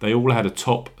 they all had a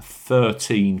top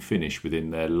 13 finish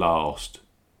within their last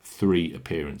 3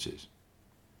 appearances.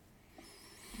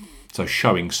 So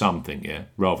showing something, yeah,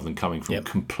 rather than coming from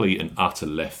complete and utter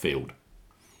left field.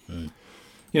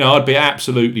 I'd be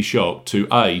absolutely shocked to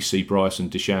see Bryson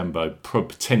DeChambeau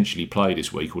potentially play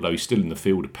this week, although he's still in the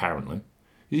field apparently.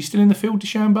 Is he still in the field,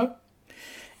 DeChambeau?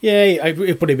 Yeah,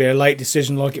 it'd probably be a late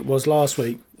decision like it was last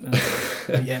week.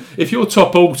 Yeah. If you're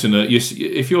top alternate,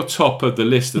 if you're top of the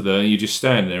list you're just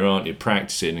standing there, aren't you,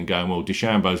 practicing and going, well,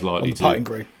 DeChambeau's likely to. Putting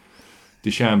green.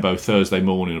 DeChambeau Thursday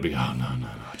morning will be, no,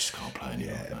 I just can't play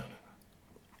anymore. Yeah. No.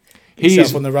 He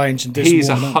is on the range and he is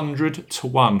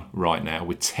 100-1 right now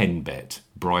with 10-bet.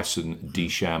 Bryson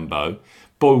DeChambeau.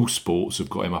 Boyle Sports have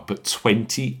got him up at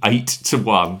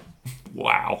 28-1.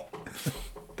 Wow.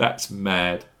 That's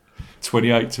mad.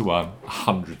 28-1,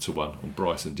 100-1 on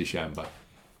Bryson DeChambeau.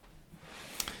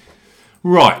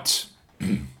 Right.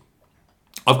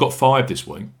 I've got 5 this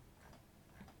week.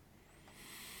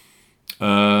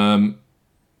 I'm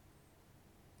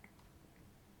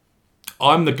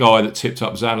the guy that tipped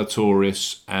up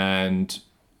Zalatoris and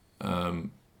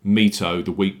Mito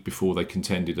the week before they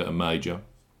contended at a major.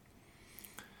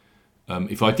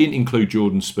 If I didn't include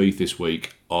Jordan Spieth this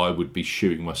week, I would be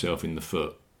shooting myself in the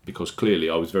foot, because clearly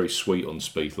I was very sweet on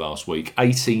Spieth last week.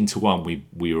 18-1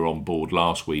 we were on board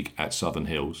last week at Southern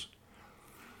Hills.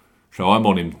 So I'm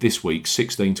on him this week.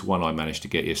 16-1 I managed to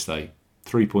get yesterday.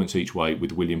 3 points each way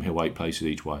with William Hill 8 places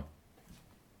each way.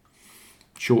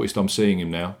 Shortest I'm seeing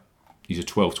him now, he's a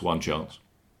 12-1 chance.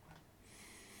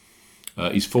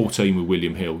 He's 14 with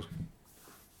William Hill.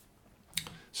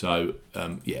 So,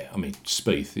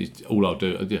 Spieth, all I'll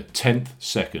do, 10th,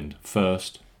 2nd,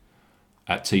 1st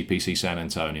at TPC San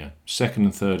Antonio, 2nd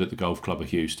and 3rd at the Golf Club of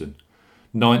Houston,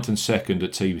 9th and 2nd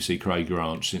at TPC Craig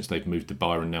Ranch since they've moved to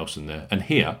Byron Nelson there. And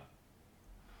here,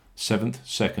 7th,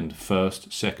 2nd, 1st,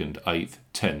 2nd, 8th,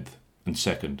 10th and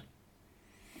 2nd.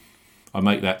 I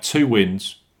make that 2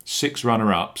 wins, 6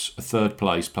 runner-ups, a 3rd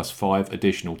place plus 5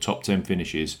 additional top 10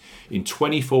 finishes in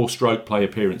 24 stroke play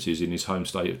appearances in his home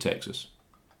state of Texas.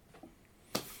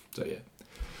 So yeah,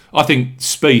 I think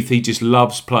Spieth, he just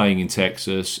loves playing in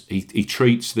Texas. He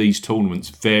treats these tournaments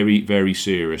very, very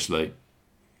seriously.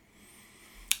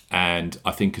 And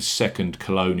I think a 2nd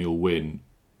Colonial win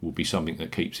will be something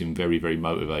that keeps him very, very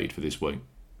motivated for this week.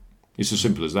 It's as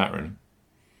simple as that, really.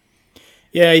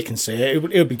 Yeah, you can see it.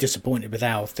 He'll be disappointed with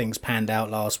how things panned out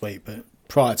last week, but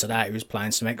prior to that, he was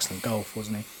playing some excellent golf,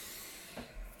 wasn't he?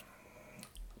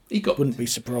 Wouldn't be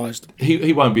surprised.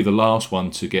 He won't be the last one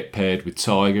to get paired with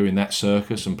Tiger in that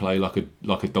circus and play like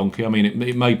a donkey. I mean,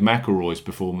 it made McIlroy's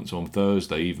performance on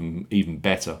Thursday even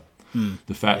better.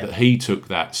 The fact that he took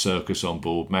that circus on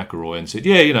board, McIlroy, and said,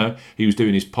 he was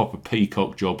doing his proper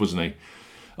peacock job, wasn't he?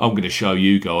 I'm going to show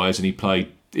you guys, and he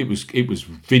played. It was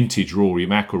vintage Rory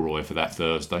McIlroy for that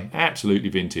Thursday, absolutely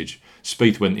vintage.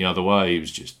 Spieth went the other way. He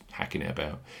was just hacking it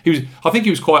about. I think he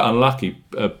was quite unlucky.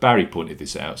 Barry pointed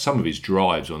this out. Some of his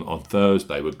drives on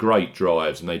Thursday were great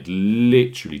drives, and they'd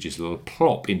literally just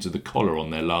plop into the collar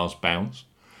on their last bounce.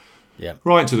 Yeah,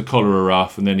 right into the collar of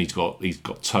rough, and then he's got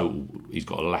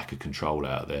a lack of control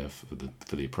out there for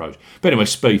the approach. But anyway,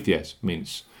 Spieth, yes, I mean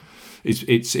it's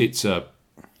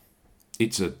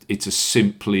a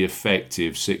simply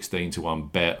effective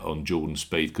 16-1 bet on Jordan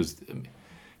Spieth, because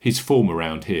his form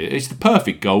around here, it's the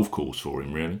perfect golf course for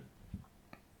him, really.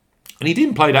 And he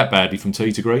didn't play that badly from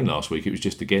tee to green last week. It was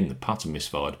just, again, the putter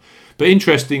misfired. But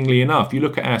interestingly enough, you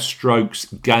look at our strokes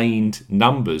gained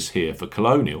numbers here for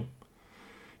Colonial.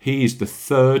 He is the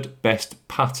 3rd best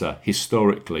putter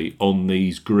historically on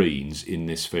these greens in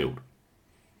this field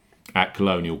at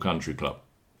Colonial Country Club.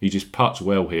 He just putts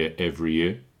well here every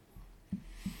year.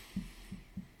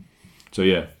 So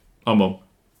yeah, I'm on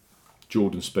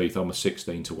Jordan Spieth. I'm a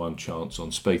 16-1 chance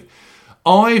on Spieth.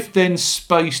 I've then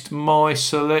spaced my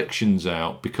selections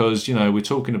out because, we're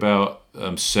talking about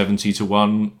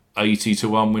 70-1,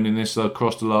 80-1 winning this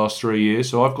across the last 3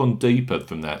 years. So I've gone deeper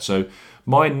from that. So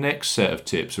my next set of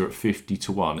tips are at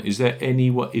 50-1. Is there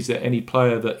any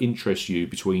player that interests you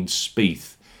between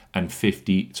Spieth and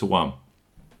 50-1?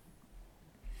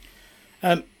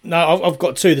 No, I've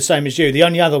got 2 the same as you. The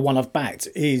only other one I've backed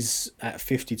is at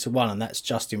 50-1, and that's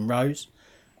Justin Rose,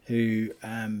 who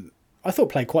I thought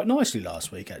played quite nicely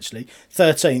last week, actually.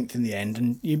 13th in the end,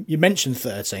 and you mentioned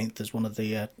 13th as one of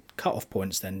the cut-off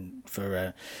points then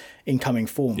for incoming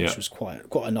form, which was quite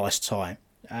a nice tie.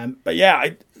 But yeah,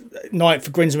 9th for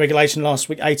greens and regulation last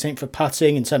week, 18th for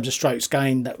putting. In terms of strokes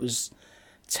gained, that was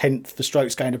 10th for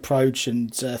strokes gained approach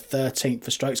and 13th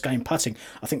for strokes gained putting.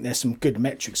 I think there's some good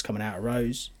metrics coming out of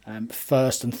Rose.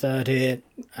 1st and 3rd here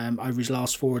over his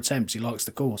last 4 attempts. He likes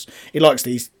the course. He likes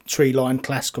these tree-lined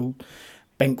classical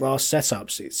bent grass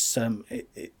setups. It's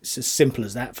as simple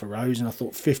as that for Rose, and I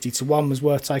thought 50-1 was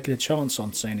worth taking a chance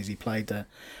on, seeing as he played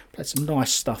some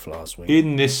nice stuff last week.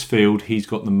 In this field, he's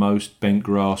got the most bent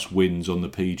grass wins on the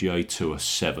PGA Tour,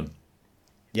 7.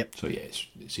 Yep. So yeah,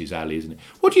 it's his alley, isn't it?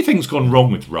 What do you think's gone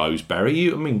wrong with Rose, Barry?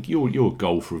 You're a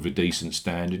golfer of a decent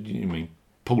standard.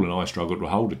 Paul and I struggle to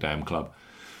hold a damn club.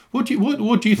 What do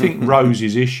you think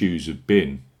Rose's issues have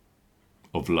been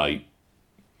of late?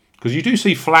 Because you do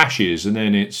see flashes, and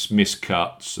then it's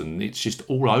miscuts, and it's just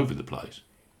all over the place.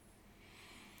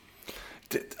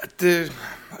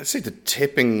 I'd say the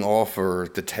tipping off or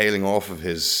the tailing off of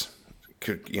his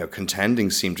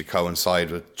contending seemed to coincide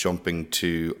with jumping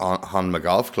to Honma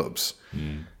golf clubs.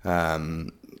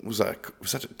 was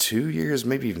that 2 years,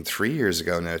 maybe even 3 years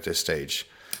ago now at this stage.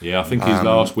 Yeah, I think his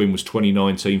last win was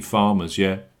 2019 Farmers,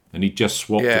 yeah. And he just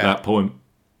swapped at that point.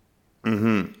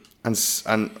 Mm-hmm.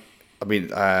 And I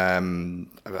mean,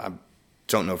 I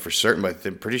don't know for certain, but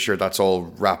I'm pretty sure that's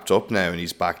all wrapped up now and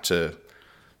he's back to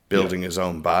building his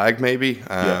own bag, maybe.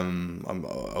 I'm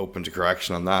open to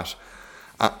correction on that.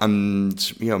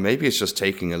 And, you know, maybe it's just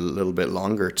taking a little bit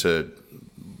longer to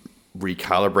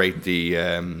recalibrate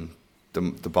the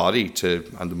body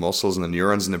and the muscles and the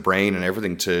neurons in the brain and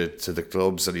everything to the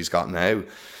clubs that he's got now.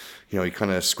 You know, he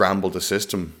kind of scrambled the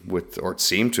system or it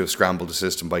seemed to have scrambled the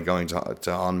system by going to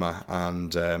Onma,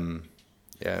 and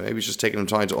maybe it's just taking him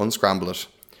time to unscramble it.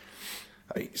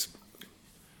 It's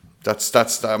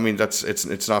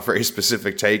not a very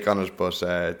specific take on it, but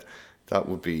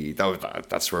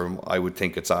that's where I would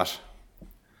think it's at.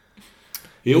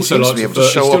 He still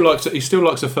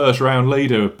likes a first round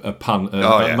leader a punt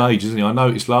at Majors, isn't he? I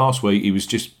noticed last week he was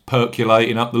just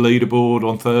percolating up the leaderboard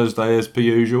on Thursday as per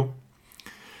usual.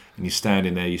 And you're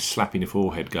standing there, you're slapping your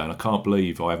forehead going, I can't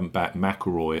believe I haven't backed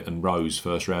McIlroy and Rose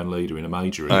first round leader in a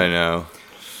major. I know.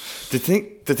 The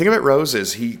thing about Rose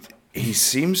is he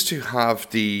seems to have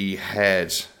the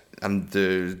head and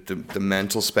the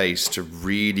mental space to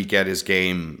really get his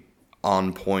game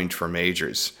on point for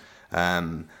majors.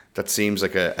 That seems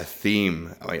like a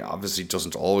theme. I mean, obviously it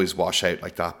doesn't always wash out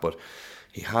like that, but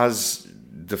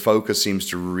the focus seems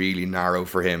to really narrow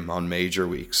for him on major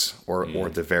weeks or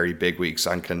the very big weeks,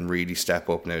 and can really step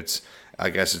up. Now I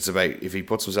guess it's about, if he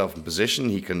puts himself in position,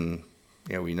 he can,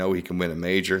 you know, we know he can win a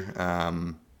major.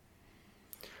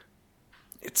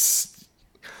 He's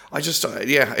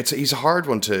a hard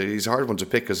one to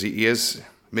pick, because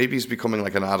maybe he's becoming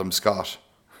like an Adam Scott,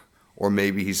 or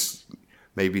maybe he's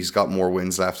got more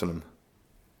wins left in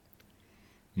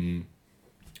him.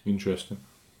 Interesting.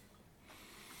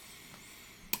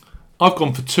 I've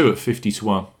gone for 2 at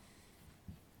 50-1.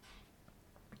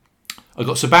 I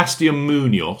got Sebastian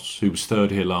Munoz, who was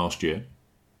third here last year.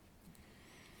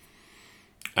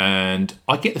 And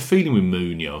I get the feeling with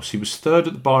Munoz, he was third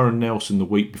at the Byron Nelson the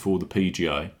week before the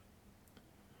PGA.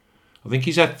 I think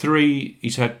he's had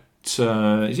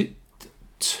is it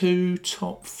 2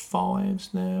 top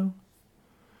 5s now?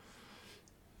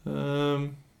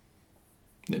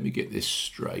 Let me get this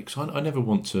straight, because I never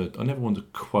want to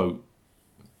quote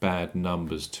bad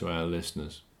numbers to our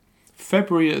listeners.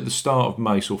 February at the start of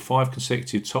May saw 5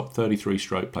 consecutive top 33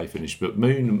 stroke play finishes, but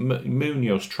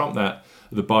Munoz trumped that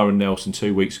at the Byron Nelson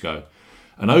 2 weeks ago.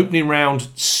 An opening round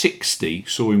 60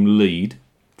 saw him lead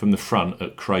from the front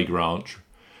at Craig Ranch.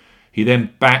 He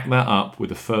then backed that up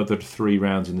with a further 3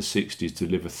 rounds in the 60s to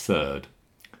deliver third.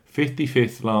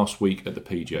 55th last week at the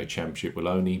PGA Championship will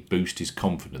only boost his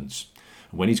confidence.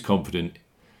 And when he's confident,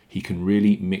 he can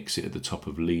really mix it at the top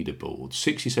of leaderboards.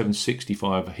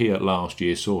 67-65 here last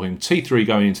year saw him T3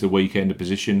 going into the weekend, a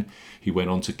position he went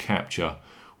on to capture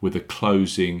with a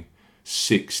closing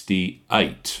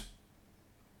 68.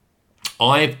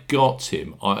 I've got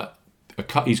him.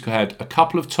 He's had a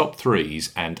couple of top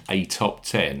 3s and a top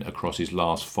 10 across his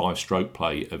last 5 stroke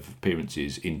play of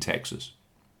appearances in Texas.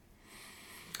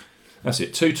 That's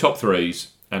it. 2 top 3s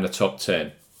and a top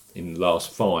 10 in the last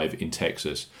 5 in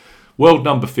Texas. World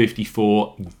number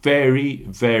 54, very,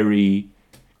 very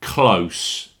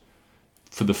close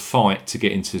for the fight to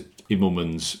get into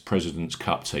Immelman's President's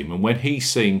Cup team. And when he's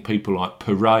seeing people like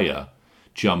Pereira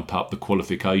jump up the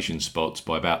qualification spots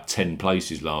by about 10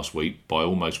 places last week by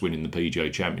almost winning the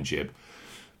PGA Championship,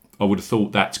 I would have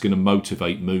thought that's going to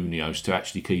motivate Munoz to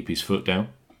actually keep his foot down.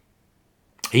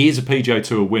 He is a PGA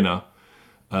Tour winner.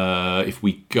 If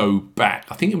we go back,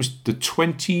 I think it was the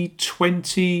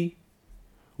 2020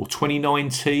 or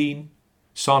 2019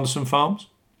 Sanderson Farms.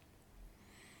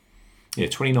 Yeah,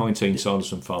 2019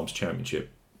 Sanderson Farms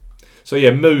Championship. So yeah,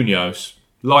 Munoz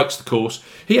likes the course.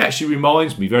 He actually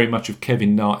reminds me very much of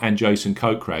Kevin Na and Jason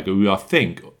Kokrak, who I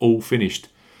think all finished.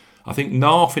 I think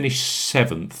Na finished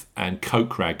 7th and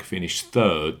Kokrak finished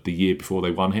 3rd the year before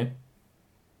they won here.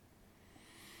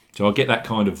 So I get that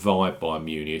kind of vibe by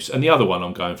Munoz. And the other one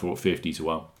I'm going for at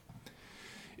 50-1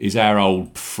 is our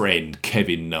old friend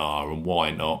Kevin Na, and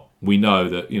why not? We know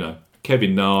that,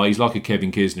 Kevin Na, he's like a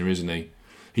Kevin Kisner, isn't he?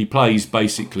 He plays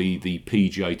basically the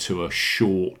PGA Tour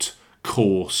short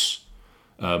course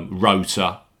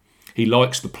rotor. He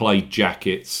likes the plaid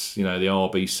jackets, the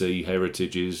RBC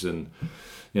Heritages, and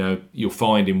you'll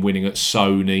find him winning at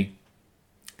Sony.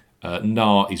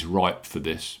 Na is ripe for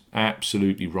this,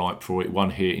 absolutely ripe for it.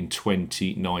 Won here in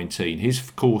 2019.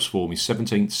 His course form is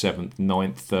 17th, 7th,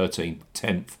 9th, 13th,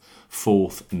 10th,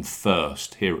 4th and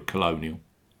 1st here at Colonial.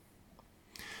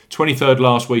 23rd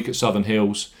last week at Southern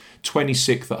Hills,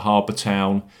 26th at Harbour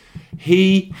Town.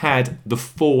 He had the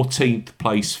 14th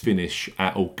place finish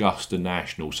at Augusta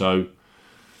National. So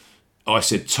I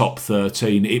said top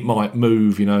 13. It might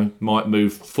move, might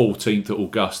move 14th at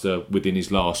Augusta within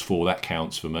his last 4. That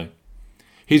counts for me.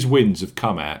 His wins have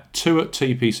come out 2 at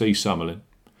TPC Summerlin,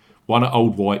 1 at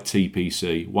Old White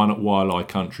TPC, 1 at Waialae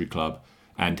Country Club,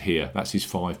 and here. That's his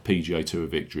 5 PGA Tour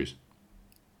victories.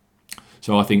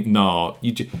 So I think,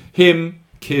 him,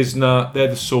 Kisner, they're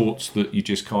the sorts that you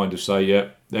just kind of say, yeah,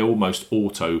 they're almost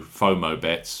auto FOMO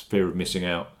bets, fear of missing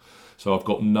out. So I've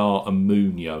got Nah and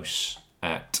Munoz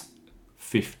at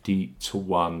 50 to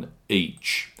 1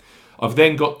 each. I've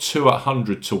then got 2 at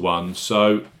 100 to 1.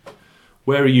 So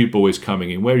where are you boys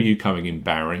coming in? Where are you coming in,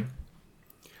 Barry?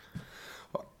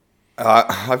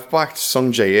 I've backed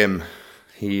Sung Jae Im.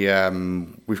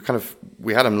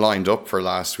 We had him lined up for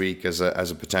last week as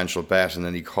a potential bet, and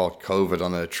then he caught COVID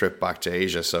on a trip back to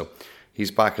Asia. So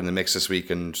he's back in the mix this week,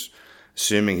 and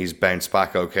assuming he's bounced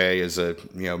back okay as a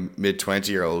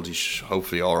mid-20-year-old, he's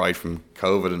hopefully all right from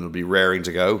COVID and will be raring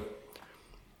to go.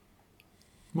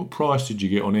 What price did you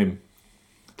get on him?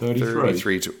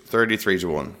 33 to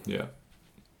 1. Yeah.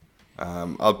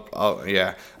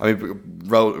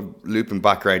 Looping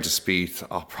back around to Spieth,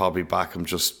 I'll probably back him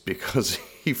just because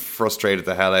he frustrated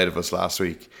the hell out of us last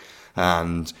week,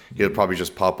 and he'll probably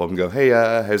just pop up and go, "Hey,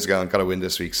 how's it going? Got to win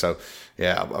this week." So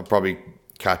yeah, I'll probably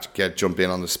jump in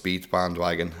on the Spieth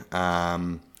bandwagon.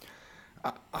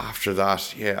 After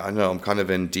that, I know I'm kind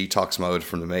of in detox mode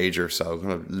from the major, so I'm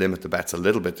going to limit the bets a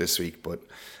little bit this week. But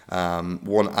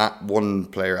one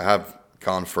player I have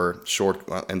gone for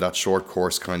in that short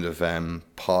course kind of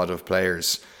pod of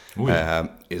players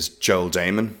is Joel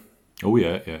Dahmen. Oh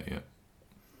yeah.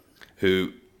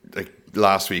 Who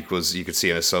last week you could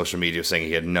see on his social media saying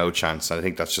he had no chance, and I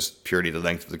think that's just purely the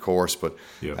length of the course. But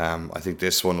I think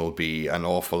this one will be an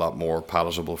awful lot more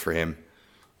palatable for him.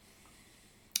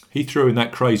 He threw in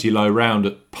that crazy low round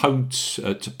at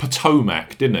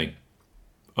Potomac, didn't he?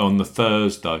 On the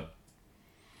Thursday.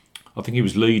 I think he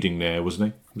was leading there,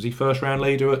 wasn't he? Was he first round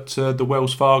leader at the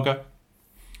Wells Fargo?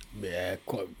 Yeah,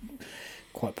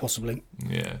 quite possibly.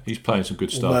 Yeah, he's playing some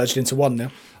good stuff. Merged into one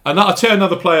now. And I'll tell you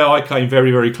another player I came very,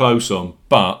 very close on,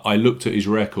 but I looked at his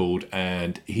record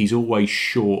and he's always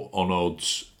short on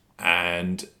odds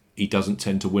and he doesn't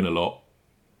tend to win a lot.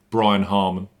 Brian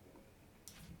Harman.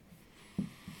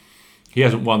 He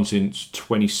hasn't won since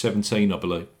 2017, I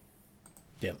believe.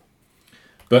 Yeah.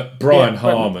 But Brian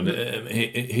Harman,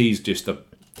 he's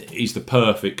the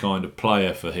perfect kind of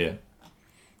player for here.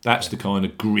 That's the kind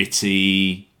of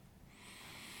gritty.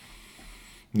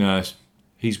 No,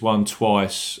 he's won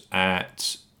twice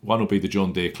at. One will be the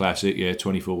John Deere Classic,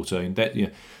 2014.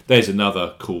 There's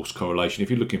another course correlation. If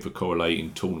you're looking for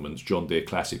correlating tournaments, John Deere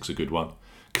Classic's a good one.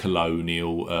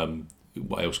 Colonial.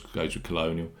 What else goes with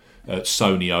Colonial?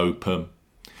 Sony Open.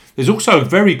 There's also a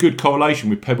very good correlation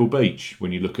with Pebble Beach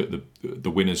when you look at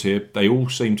the winners here. They all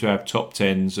seem to have top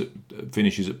 10s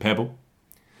finishes at Pebble.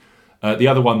 The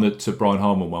other one that Brian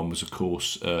Harman won was, of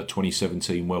course,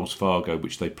 2017 Wells Fargo,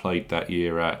 which they played that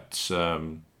year at...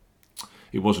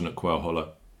 it wasn't at Quail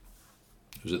Hollow.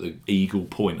 It was at the Eagle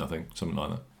Point, I think, something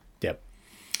like that.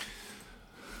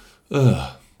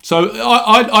 Yep. So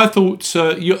I thought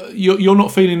you're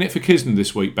not feeling it for Kisner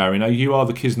this week, Barry. No, you are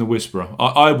the Kisner whisperer.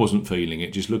 I wasn't feeling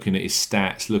it. Just looking at his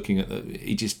stats, looking at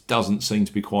he just doesn't seem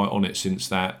to be quite on it since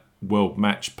that World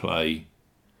Match Play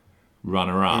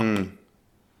runner-up.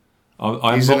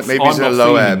 I'm not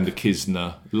feeling the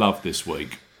Kisner love this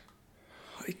week.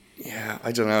 Yeah,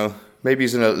 I don't know. Maybe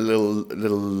he's in a little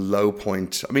low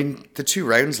point. I mean, the 2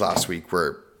 rounds last week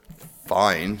were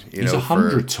fine. He's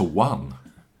 100 to 1.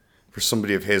 For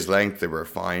somebody of his length, they were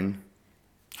fine.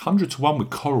 100 to 1 with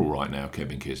Coral right now,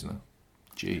 Kevin Kisner.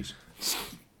 Jeez. It's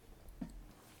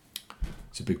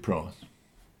a big price.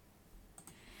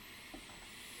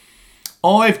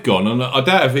 I've gone, and I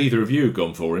doubt if either of you have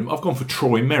gone for him, I've gone for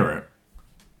Troy Merritt.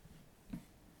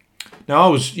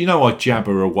 Now, I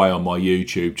jabber away on my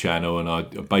YouTube channel and I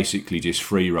basically just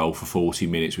free roll for 40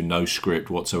 minutes with no script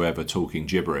whatsoever, talking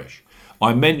gibberish.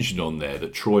 I mentioned on there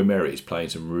that Troy Merritt is playing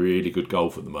some really good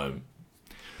golf at the moment.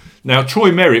 Now,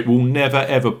 Troy Merritt will never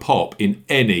ever pop in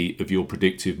any of your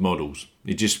predictive models.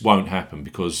 It just won't happen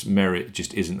because Merritt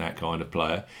just isn't that kind of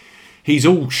player. He's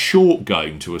all short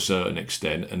game to a certain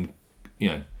extent, and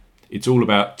it's all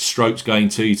about strokes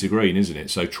gained tee to green, isn't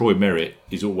it? So Troy Merritt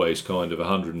is always kind of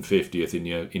 150th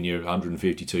in your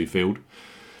 152 field,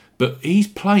 but he's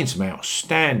playing some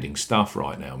outstanding stuff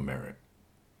right now, Merritt.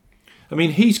 I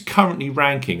mean, he's currently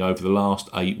ranking over the last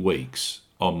 8 weeks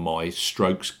on my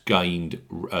strokes gained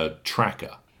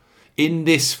tracker in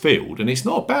this field, and it's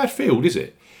not a bad field, is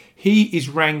it? He is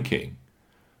ranking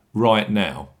right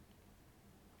now.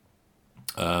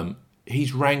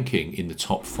 He's ranking in the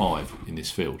top 5 in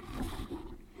this field.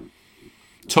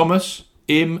 Thomas,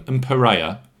 Im and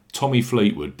Pereira, Tommy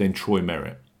Fleetwood, then Troy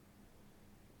Merritt.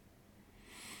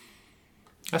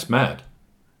 That's mad.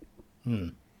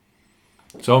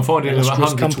 So I'm finding him at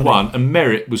 100 to 1, and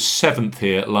Merritt was 7th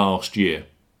here last year.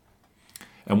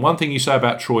 And one thing you say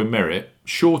about Troy Merritt,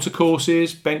 shorter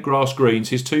courses, bent grass greens,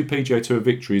 his 2 PGA Tour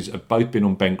victories have both been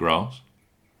on bent grass.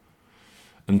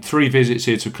 And 3 visits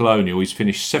here to Colonial, he's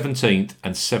finished 17th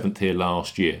and 7th here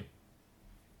last year.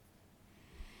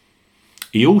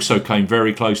 He also came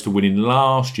very close to winning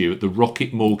last year at the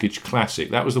Rocket Mortgage Classic.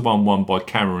 That was the one won by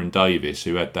Cameron Davis,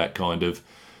 who had that kind of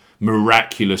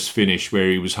miraculous finish where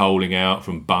he was holding out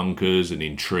from bunkers and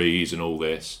in trees and all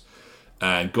this,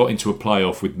 and got into a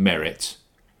playoff with Merritt.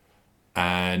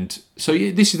 And so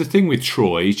this is the thing with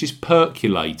Troy. He's just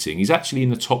percolating. He's actually in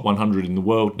the top 100 in the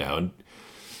world now. And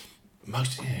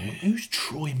who's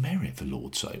Troy Merritt, for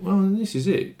Lord's sake? Well, this is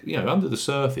it. Under the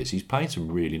surface, he's playing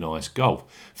some really nice golf.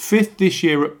 5th this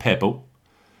year at Pebble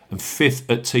and 5th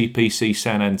at TPC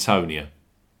San Antonio,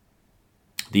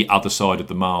 the other side of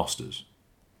the Masters.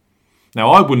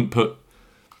 Now, I wouldn't put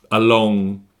a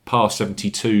long par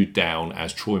 72 down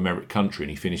as Troy Merritt country, and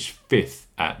he finished 5th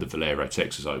at the Valero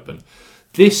Texas Open.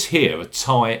 This here, a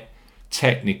tight,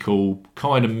 technical,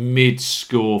 kind of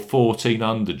mid-score 14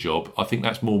 under job, I think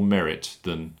that's more Merritt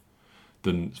than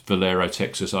Valero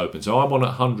Texas Open. So I'm on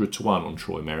 100 to 1 on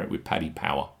Troy Merritt with Paddy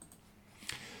Power.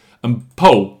 And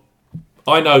Paul,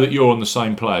 I know that you're on the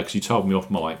same player because you told me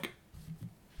off mic.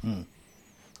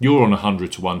 You're on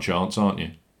 100 to 1 chance, aren't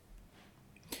you?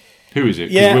 Who is it?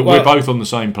 'Cause Yeah, we're both on the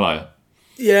same player.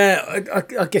 Yeah,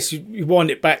 I guess you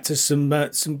wind it back to some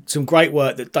great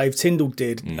work that Dave Tyndall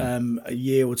did a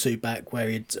year or two back, where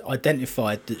he'd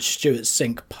identified that Stuart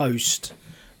Sink post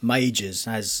majors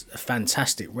has a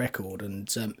fantastic record, and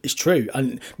it's true.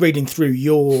 And reading through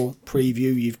your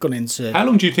preview, you've gone into... How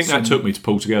long do you think that took me to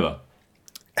pull together?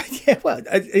 Yeah, well,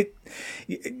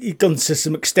 you've gone to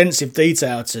some extensive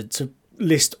detail to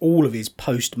list all of his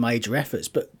post-major efforts,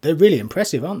 but they're really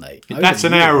impressive, aren't they? That's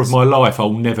an hour of my life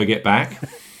I'll never get back.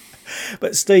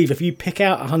 But Steve, if you pick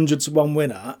out 100 to 1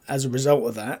 winner as a result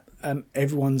of that,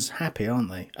 everyone's happy, aren't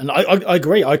they? And I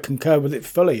agree, I concur with it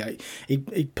fully. He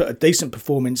put a decent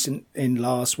performance in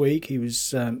last week. He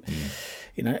was,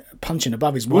 punching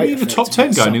above his weight. Were you in the top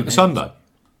 10 going into Sunday?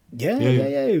 Yeah,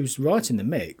 he was right in the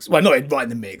mix. Well, not right in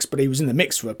the mix, but he was in the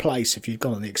mix for a place if you'd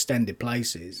gone on the extended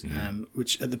places,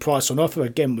 which at the price on offer,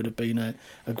 again, would have been a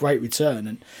great return.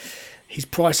 And his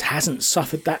price hasn't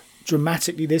suffered that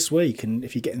dramatically this week. And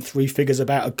if you're getting 3 figures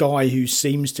about a guy who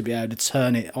seems to be able to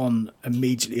turn it on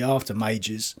immediately after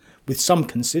majors with some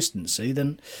consistency,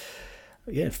 then,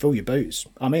 yeah, fill your boots.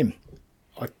 I'm in.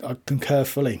 I concur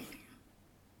fully.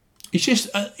 He's just,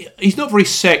 he's not very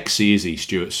sexy, is he,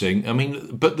 Stuart Singh? I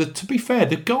mean, but to be fair,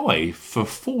 the guy, for a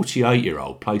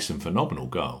 48-year-old, plays some phenomenal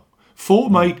golf. 4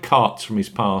 made cuts from his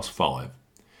past 5.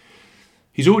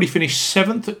 He's already finished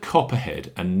 7th at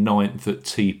Copperhead and 9th at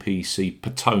TPC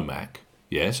Potomac.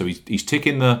 Yeah, so he's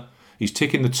ticking the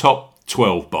top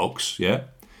 12 box. Yeah.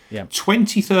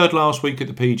 23rd last week at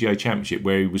the PGA Championship,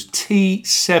 where he was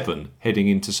T7 heading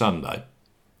into Sunday.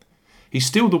 He's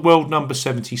still the world number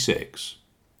 76.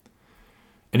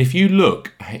 And if you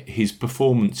look at his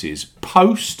performances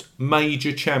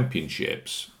post-major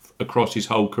championships across his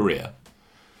whole career,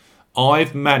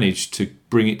 I've managed to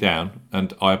bring it down,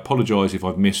 and I apologise if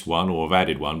I've missed one or I've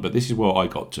added one, but this is where I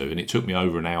got to, and it took me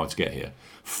over an hour to get here.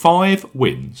 5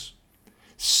 wins,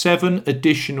 7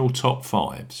 additional top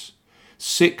 5s,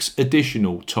 6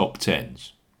 additional top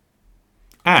 10s.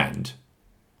 And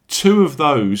 2 of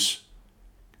those...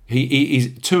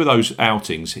 He's 2 of those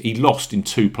outings, he lost in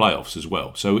 2 playoffs as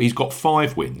well. So he's got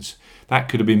 5 wins. That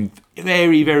could have been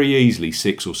very, very easily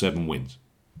 6 or 7 wins.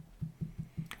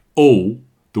 All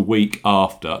the week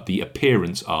after, the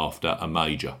appearance after a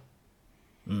major.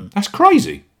 That's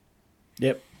crazy.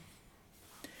 Yep.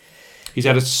 He's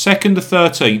had a 2nd to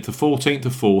 13th, a 14th to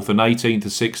 4th, an 18th to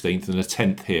 16th, and a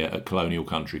 10th here at Colonial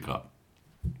Country Club.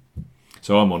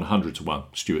 So I'm on 100 to 1,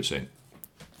 Stuart Singh.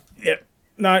 Yep.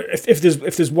 No, if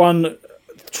there's one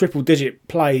triple-digit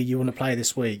play you want to play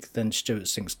this week, then Stuart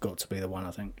Sink's got to be the one,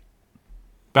 I think.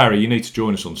 Barry, you need to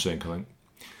join us on Sink, I think.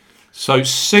 So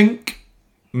Sink,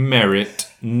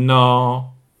 Merritt, Nah,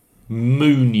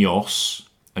 Munoz,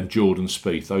 and Jordan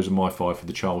Spieth. Those are my 5 for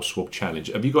the Charles Schwab Challenge.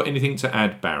 Have you got anything to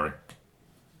add, Barry?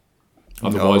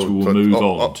 Otherwise, we will move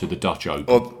on to the Dutch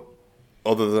Open.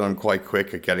 other than I'm quite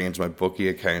quick at getting into my bookie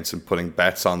accounts and putting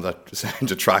bets on that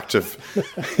sound attractive,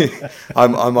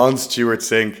 I'm on Stuart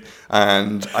Sink,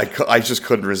 and I just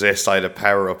couldn't resist. I had a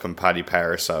power up in Paddy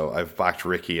Power, so I've backed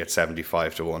Ricky at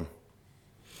 75-1.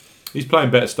 He's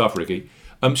playing better stuff, Ricky.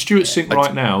 Stuart Sink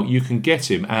right now, you can get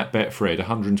him at Betfred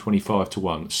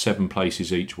 125-1, 7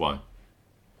 places each way.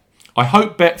 I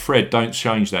hope Betfred don't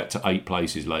change that to 8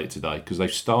 places later today, because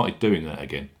they've started doing that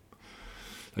again.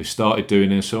 They've started doing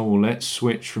this, let's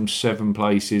switch from 7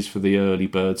 places for the early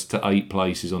birds to 8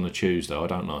 places on a Tuesday. I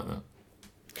don't like that.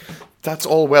 That's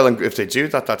all well, and if they do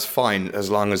that, that's fine,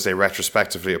 as long as they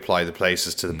retrospectively apply the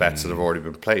places to the bets that have already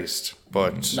been placed.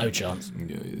 But no chance.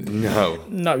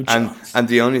 No chance. And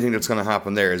the only thing that's going to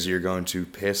happen there is you're going to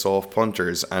piss off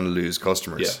punters and lose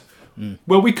customers. Yeah.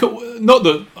 Well, we not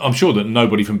that I'm sure that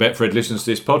nobody from Betfred listens to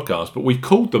this podcast, but we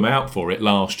called them out for it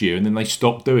last year, and then they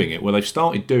stopped doing it. Well, they've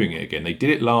started doing it again. They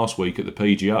did it last week at the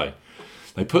PGA.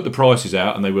 They put the prices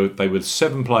out, and they were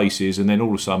 7 places, and then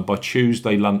all of a sudden by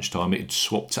Tuesday lunchtime it had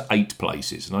swapped to 8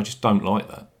 places, and I just don't like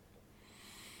that.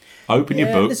 Open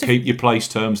your book, keep your place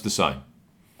terms the same.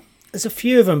 There's a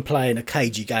few of them playing a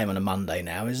cagey game on a Monday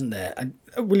now, isn't there? And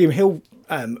William Hill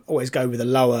always go with a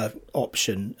lower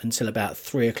option until about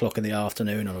 3 o'clock in the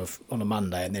afternoon on a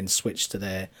Monday, and then switch to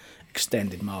their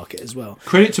extended market as well.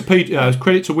 Credit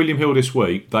to William Hill this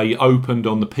week. They opened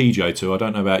on the PJ Tour. I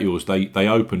don't know about yours. They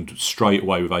opened straight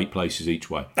away with 8 places each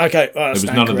way. Okay, there was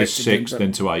none of this 6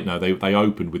 then to 8. No, they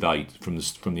opened with 8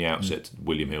 from the outset.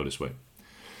 William Hill this week.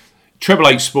 Treble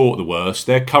 8 Sport the worst.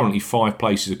 They're currently 5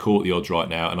 places a court the odds right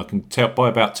now, and I can tell by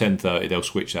about 10:30 they'll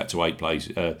switch that to 8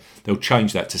 places. They'll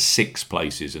change that to 6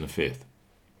 places and a 5th.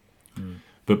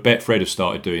 But Betfred have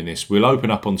started doing this. We'll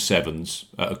open up on 7s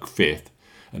at a 5th.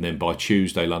 And then by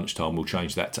Tuesday lunchtime, we'll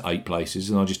change that to 8 places,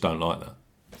 and I just don't like that.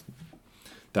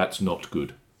 That's not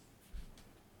good.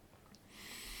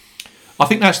 I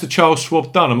think that's the Charles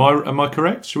Schwab done. Am I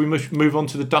correct? Shall we move on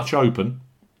to the Dutch Open?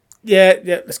 Yeah.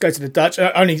 Let's go to the Dutch.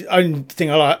 Only thing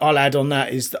I'll add on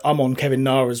that is that I'm on Kevin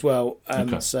Na as well.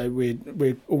 Okay. So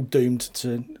we're all doomed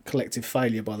to collective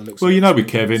failure by the looks. Well, you know, with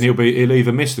Kevin, he'll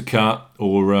either miss the cut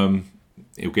or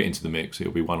he'll get into the mix.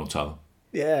 It'll be one or t'other.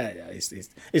 Yeah, he's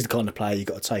the kind of player you've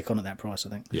got to take on at that price, I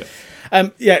think. Yeah.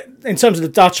 In terms of the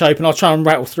Dutch Open, I'll try and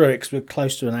rattle through it because we're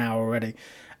close to an hour already.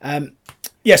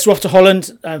 Yes, we're off to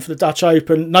Holland for the Dutch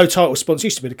Open. No title sponsor. It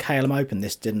used to be the KLM Open,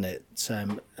 this, didn't it?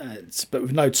 But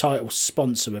with no title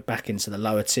sponsor, we're back into the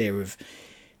lower tier of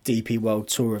DP World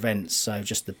Tour events. So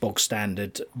just the bog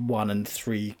standard $1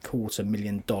 3/4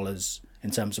 million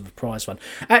in terms of a prize fund.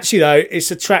 Actually, though,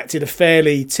 it's attracted a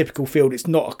fairly typical field. It's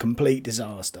not a complete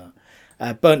disaster.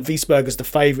 Bernd Wiesberger's the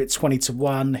favourite,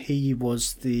 20-1. He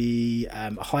was the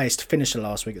highest finisher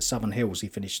last week at Southern Hills. He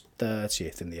finished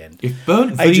 30th in the end. If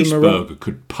Bernd Wiesberger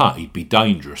could putt, he'd be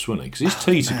dangerous, wouldn't he? Because his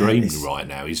tee to green right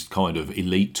now is kind of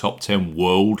elite top 10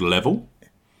 world level.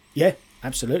 Yeah,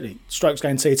 absolutely. Strokes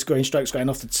going tee to green, strokes going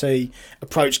off the tee,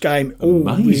 approach game, all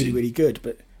really, really good.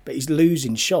 But he's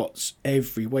losing shots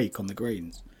every week on the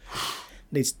greens.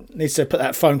 Needs to put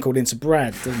that phone call into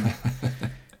Brad, doesn't he?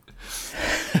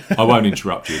 I won't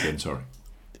interrupt you again, sorry.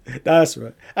 That's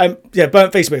right. Bernd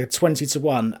Wiesberger,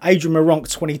 20-1. Adrian Meronk,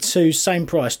 22, same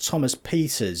price. Thomas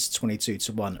Peters,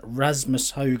 22-1.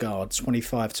 Rasmus Højgaard,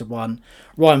 25-1.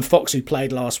 Ryan Fox, who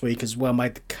played last week as well,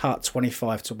 made the cut,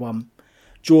 25-1.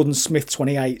 Jordan Smith,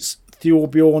 28.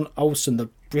 Thorbjorn Olsen, the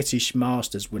British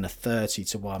Masters winner,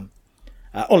 30-1.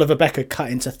 Oliver Becker cut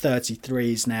into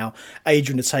 33s now.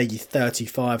 Adrian Otaegui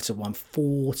 35-1,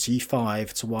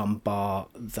 45-1 bar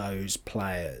those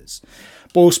players.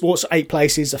 Boyle Sports 8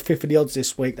 places, a fifth of the odds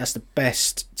this week. That's the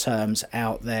best terms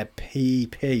out there.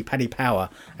 PP, Paddy Power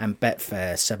and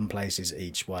Betfair 7 places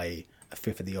each way, a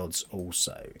fifth of the odds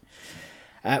also.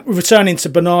 Returning to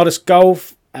Bernardus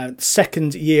Golf.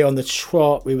 Second year on the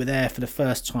trot. We were there for the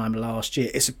first time last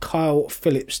year. It's a Kyle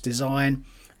Phillips design.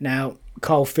 Now,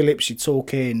 Kyle Phillips, you're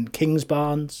talking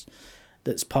Kingsbarns,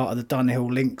 that's part of the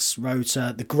Dunhill Links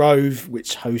Rota, the Grove,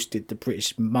 which hosted the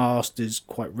British Masters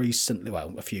quite recently,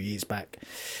 well, a few years back,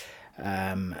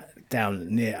 down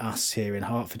near us here in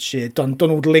Hertfordshire.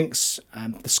 Donald Links,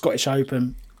 the Scottish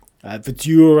Open,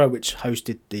 Vidura, which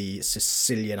hosted the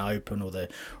Sicilian Open, or the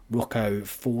Rocco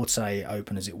Forte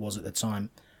Open as it was at the time.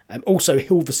 Also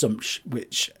Hilversum,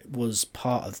 which was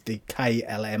part of the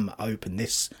KLM Open,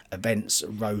 this event's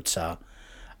rota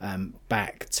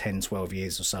back 10-12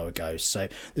 years or so ago. So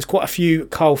there's quite a few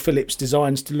Kyle Phillips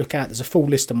designs to look at. There's a full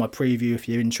list on my preview if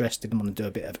you're interested and want to do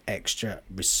a bit of extra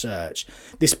research.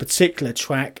 This particular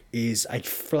track is a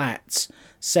flat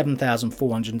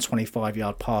 7,425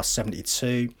 yard par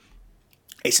 72.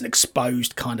 It's an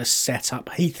exposed kind of setup,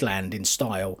 heathland in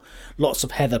style. Lots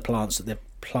of heather plants that they've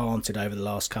planted over the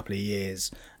last couple of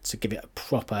years to give it a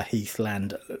proper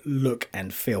heathland look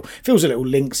and feel. Feels a little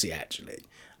linksy actually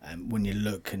when you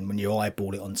look and when you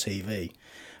eyeball it on TV.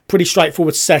 Pretty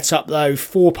straightforward setup though.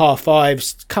 4 par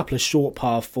 5s, couple of short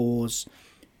par 4s.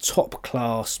 Top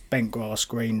class bent grass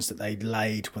greens that they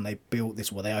laid when they built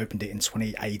this. Well, they opened it in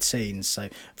 2018, so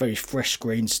very fresh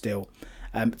green still.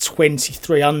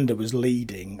 23 under was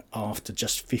leading after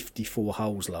just 54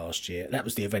 holes last year. That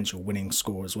was the eventual winning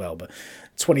score as well. But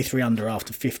 23 under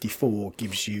after 54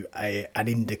 gives you an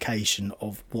indication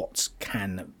of what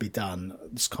can be done.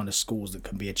 This kind of scores that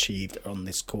can be achieved on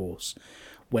this course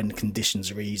when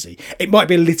conditions are easy. It might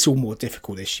be a little more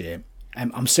difficult this year.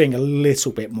 I'm seeing a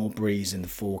little bit more breeze in the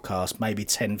forecast, maybe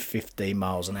 10-15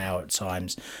 miles an hour at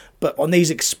times. But on these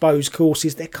exposed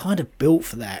courses, they're kind of built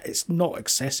for that. It's not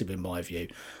excessive in my view.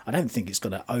 I don't think it's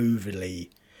going to overly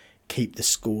keep the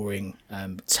scoring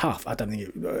tough. I don't think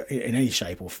it, in any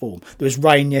shape or form. There was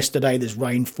rain yesterday. There's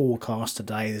rain forecast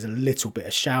today. There's a little bit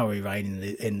of showery rain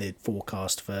in the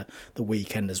forecast for the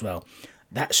weekend as well.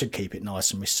 That should keep it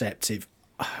nice and receptive.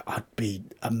 I'd be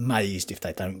amazed if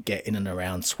they don't get in and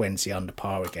around 20 under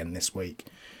par again this week.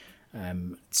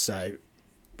 So,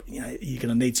 you're going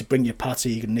to need to bring your putter.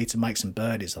 You're going to need to make some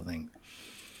birdies, I think.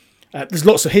 There's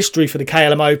lots of history for the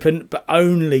KLM Open, but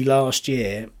only last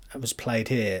year it was played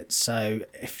here. So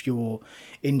if you're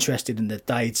interested in the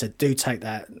data, do take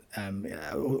that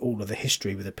all of the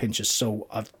history with a pinch of salt.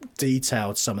 I've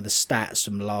detailed some of the stats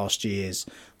from last year's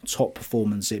top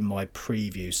performance in my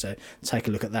preview. So take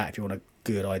a look at that if you want a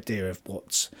good idea of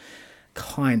what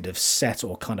kind of set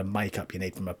or kind of makeup you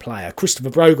need from a player.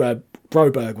 Christopher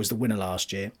Broberg was the winner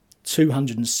last year,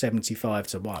 275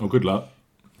 to 1. Oh, good luck.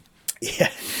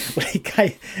 Yeah, well,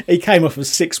 he came off a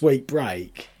 6-week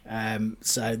break,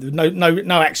 so there was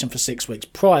no action for 6 weeks.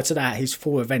 Prior to that, his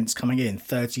 4 events coming in: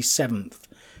 37th,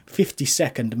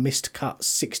 52nd, missed cut,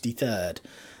 63rd.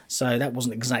 So that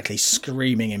wasn't exactly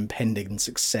screaming impending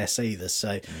success either.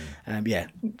 So, yeah,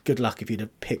 good luck if you'd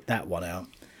have picked that one out.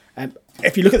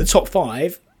 If you look at the top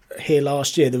 5 here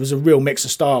last year, there was a real mix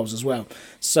of styles as well.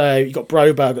 So you got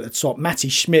Broberg at the top, Matty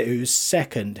Schmidt, who was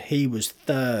second. He was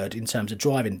third in terms of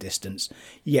driving distance.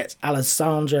 Yet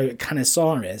Alessandro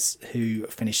Canizares, who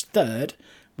finished third,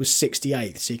 was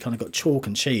 68th. So you kind of got chalk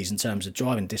and cheese in terms of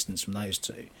driving distance from those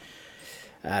two.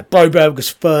 Broberg was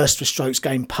first for strokes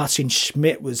gained putting.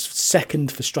 Schmidt was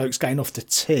second for strokes gained off the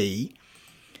tee.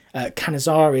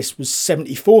 Canizares was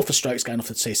 74 for strokes gained off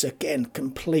the tee. So again,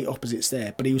 complete opposites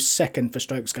there. But he was second for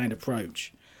strokes gained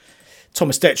approach.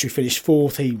 Thomas Detry finished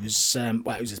fourth. He was it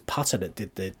was his putter that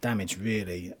did the damage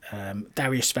really.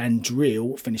 Darius Van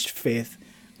Driel finished fifth.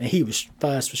 And he was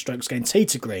first for strokes gained tee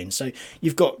to green. So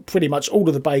you've got pretty much all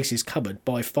of the bases covered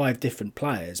by 5 different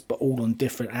players, but all on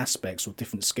different aspects or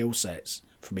different skill sets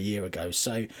from a year ago.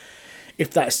 So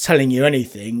if that's telling you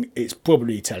anything, it's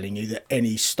probably telling you that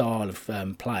any style of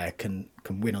player can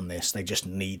win on this. They just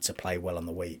need to play well on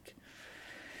the week.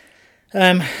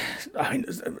 I mean,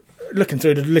 looking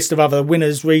through the list of other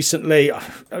winners recently,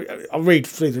 I'll read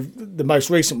through the most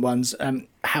recent ones.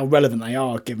 How relevant they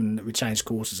are, given that we changed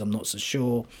courses, I'm not so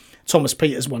sure. Thomas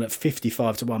Pieters won at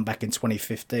 55 to 1 back in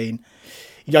 2015.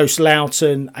 Joost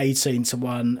Luiten 18 to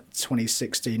 1,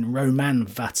 2016. Romain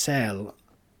Vatel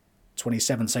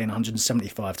 2017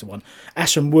 175 to 1.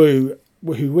 Ashun Wu,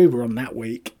 who we were on that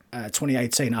week,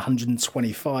 2018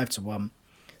 125 to 1.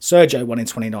 Sergio won in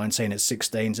 2019 at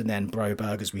 16s, and then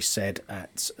Broberg, as we said,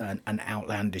 at an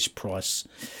outlandish price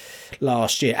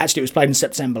last year. Actually, it was played in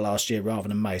September last year rather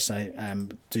than May, so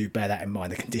do bear that in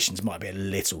mind. The conditions might be a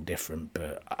little different,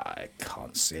 but I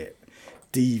can't see it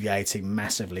deviating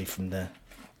massively from the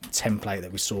template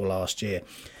that we saw last year.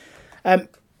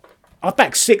 I've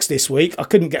backed 6 this week. I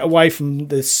couldn't get away from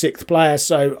the 6th player,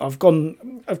 so I've gone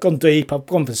deep. I've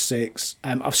gone for 6.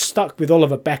 I've stuck with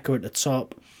Oliver Becker at the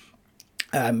top.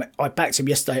 I backed him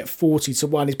yesterday at 40 to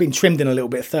 1. He's been trimmed in a little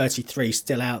bit, 33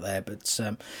 still out there, but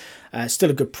still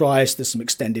a good price. There's some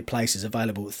extended places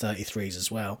available at 33s as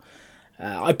well.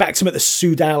 I backed him at the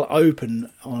Soudal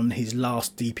Open on his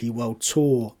last DP World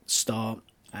Tour start.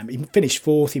 He finished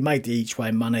 4th. He made the each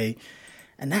way money,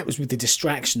 and that was with the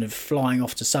distraction of flying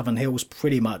off to Southern Hills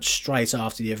pretty much straight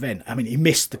after the event. I mean, he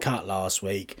missed the cut last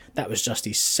week. That was just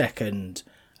his second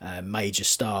major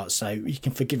start, so you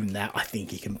can forgive him that. I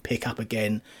think he can pick up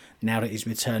again now that he's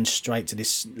returned straight to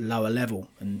this lower level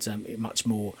and much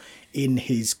more in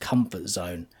his comfort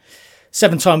zone.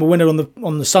 7-time winner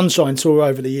on the Sunshine Tour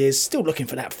over the years, still looking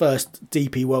for that first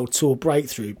DP World Tour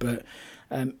breakthrough, but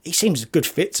He seems a good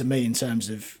fit to me in terms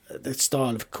of the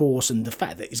style of course and the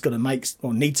fact that he's got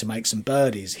to need to make some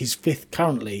birdies. He's fifth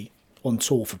currently on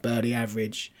tour for birdie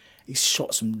average. He's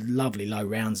shot some lovely low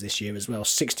rounds this year as well.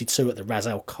 62 at the Ras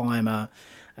Al Khaimah.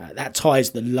 That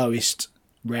ties the lowest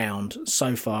round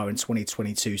so far in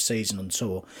 2022 season on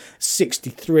tour.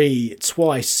 63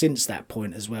 twice since that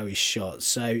point as well he's shot.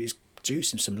 So he's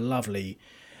producing some lovely,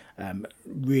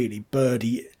 really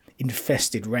birdie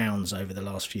infested rounds over the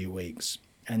last few weeks.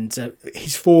 And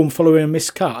his form following a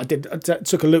missed cut. I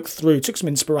took a look through, took some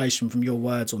inspiration from your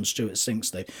words on Stuart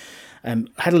Sinksley.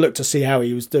 Had a look to see how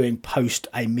he was doing post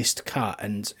a missed cut,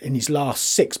 and in his last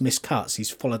 6 missed cuts he's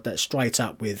followed that straight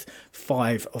up with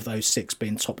 5 of those 6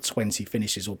 being top 20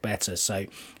 finishes or better. So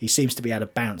he seems to be able to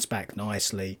bounce back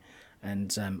nicely,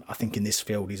 and I think in this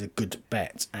field he's a good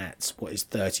bet at what is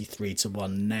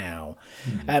 33-1 now.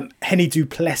 Henny du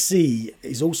Plessis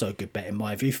is also a good bet in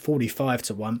my view,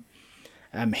 45-1.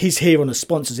 He's here on a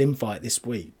sponsors invite this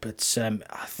week, but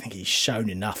I think he's shown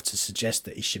enough to suggest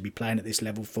that he should be playing at this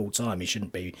level full time. He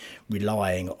shouldn't be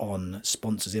relying on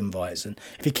sponsors invites, and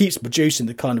if he keeps producing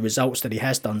the kind of results that he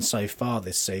has done so far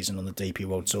this season on the DP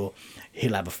World Tour,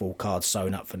 he'll have a full card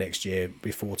sewn up for next year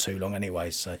before too long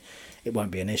anyway, so it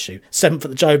won't be an issue. 7th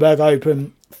at the Joburg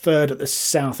Open, 3rd at the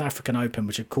South African Open,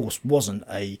 which of course wasn't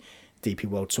a DP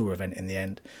World Tour event in the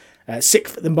end.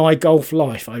 6th at the My Golf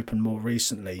Life Open more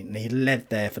recently, and he led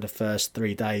there for the first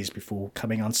 3 days before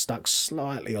coming unstuck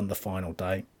slightly on the final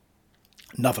day.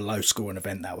 Another low scoring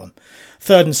event, that one.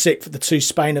 3rd and 6th at the 2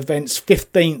 Spain events,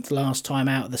 15th last time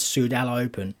out at the Soudal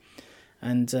Open.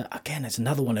 And again, it's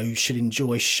another one who should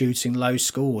enjoy shooting low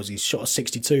scores. He's shot a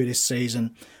 62 this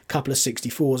season, a couple of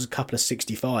 64s, a couple of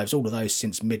 65s, all of those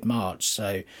since mid-March.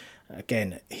 So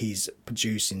again, he's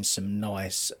producing some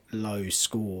nice low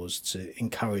scores to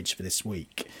encourage for this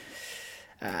week.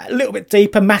 A little bit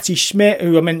deeper, Matty Schmidt,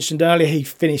 who I mentioned earlier, he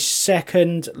finished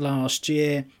 2nd last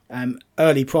year.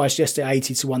 Early price yesterday,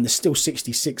 80-1. There's still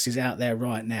 66s out there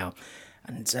right now.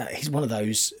 And he's one of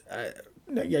those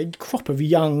crop of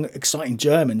young, exciting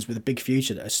Germans with a big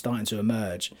future that are starting to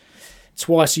emerge.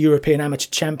 Twice a European amateur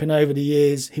champion over the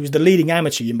years. He was the leading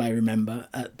amateur, you may remember,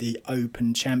 at the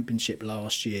Open Championship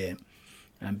last year,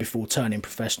 before turning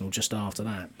professional just after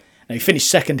that. Now, he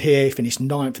finished 2nd here, he finished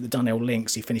 9th at the Dunhill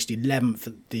Links, he finished 11th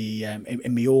at the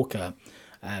in Mallorca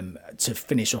to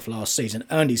finish off last season,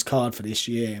 earned his card for this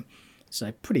year.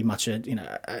 So pretty much a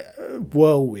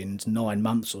whirlwind 9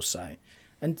 months or so.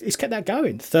 And he's kept that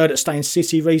going. 3rd at Staines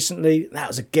City recently, that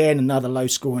was again another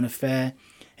low-scoring affair.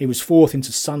 He was 4th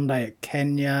into Sunday at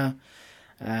Kenya.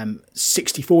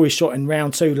 64 he shot in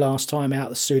round 2 last time out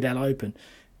the Soudal Open.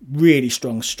 Really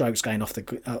strong strokes going off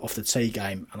the tee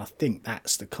game, and I think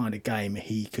that's the kind of game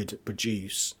he could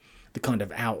produce, the kind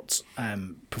of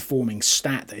performing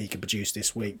stat that he could produce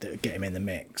this week that would get him in the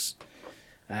mix.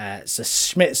 So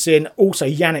Schmidt's in. Also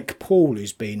Yannick Paul,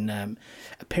 who's been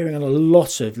appearing on a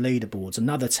lot of leaderboards.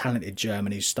 Another talented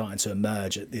German who's starting to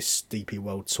emerge at this DP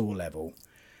World Tour level.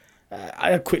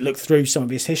 I had a quick look through some of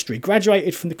his history.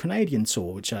 Graduated from the Canadian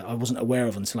Tour, which I wasn't aware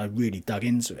of until I really dug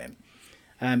into him.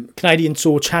 Canadian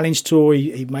Tour, Challenge Tour,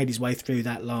 he made his way through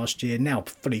that last year. Now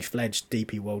fully fledged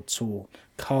DP World Tour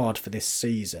card for this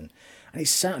season. And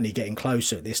he's certainly getting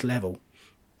closer at this level.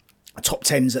 Top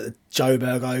 10s at the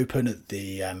Joburg Open, at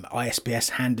the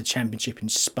ISPS Handa Championship in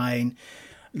Spain.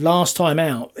 Last time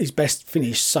out, his best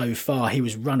finish so far, he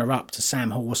was runner-up to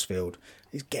Sam Horsfield.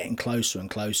 He's getting closer and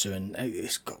closer, and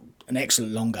he's got an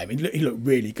excellent long game. He looked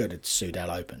really good at the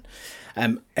Soudal Open.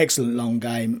 Excellent long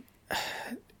game.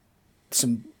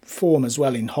 Some form as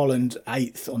well in Holland,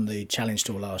 8th on the Challenge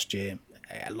Tour last year.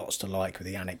 Lots to like with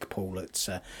the Yannick Paul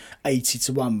at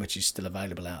 80-1, which is still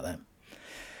available out there.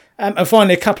 And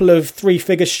finally, a couple of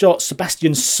 3-figure shots.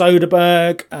 Sebastian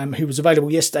Soderberg, who was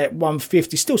available yesterday at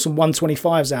 150. Still some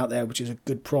 125s out there, which is a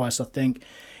good price, I think.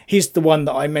 He's the one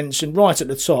that I mentioned right at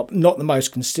the top. Not the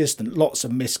most consistent, lots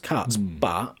of missed cuts.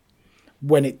 But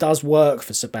when it does work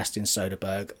for Sebastian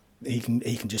Soderberg, he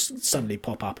can just suddenly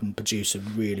pop up and produce a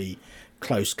really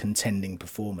close contending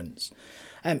performance.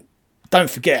 Don't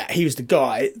forget, he was the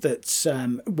guy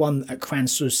that won at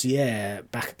Cran-sur-Sierre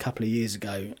back a couple of years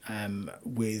ago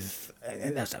with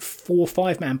that's a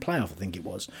 4-5-man playoff, I think it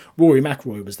was. Rory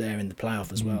McIlroy was there in the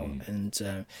playoff as well, and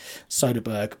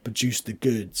Soderberg produced the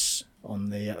goods on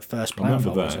the first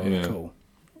playoff. Cool.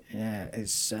 Yeah,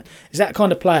 is that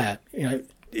kind of player?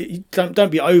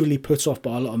 Don't be overly put off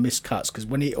by a lot of missed cuts, because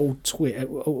when it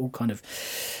all kind of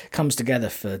comes together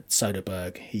for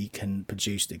Soderberg, he can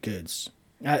produce the goods.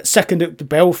 2nd at the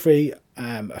Belfry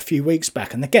a few weeks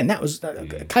back, and again that was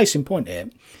a case in point here.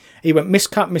 He went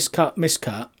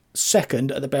miscut,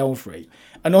 second at the Belfry.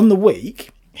 And on the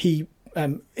week, he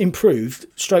improved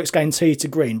strokes gained tee to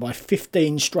green by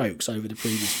 15 strokes over the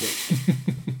previous week.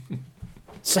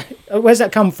 So where's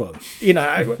that come from? You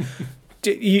know,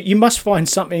 you must find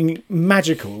something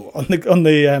magical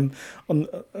in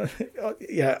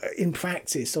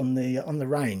practice on the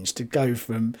range to go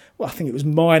from, well, I think it was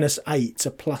 -8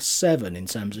 to +7 in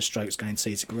terms of strokes gained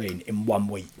tee to green in 1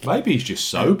 week. Maybe he's just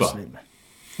sober.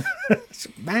 It's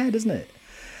mad, isn't it?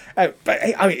 But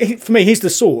I mean, for me, he's the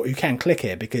sort who can click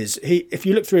here, because if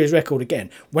you look through his record again,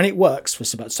 when it works for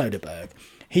Soderberg,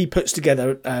 he puts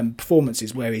together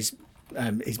performances where he's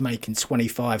making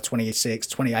 25, 26,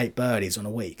 28 birdies on a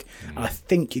week. And I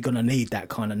think you're going to need that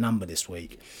kind of number this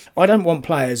week. I don't want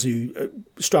players who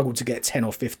struggle to get 10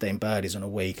 or 15 birdies on a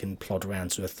week and plod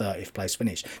around to a 30th place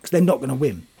finish, because they're not going to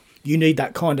win. You need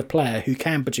that kind of player who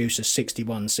can produce a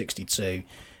 61, 62,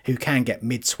 who can get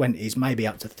mid-20s, maybe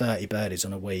up to 30 birdies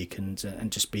on a week, and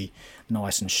just be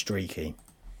nice and streaky.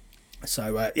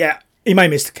 So, he may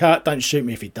miss the cut. Don't shoot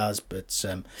me if he does, but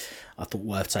I thought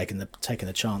worth taking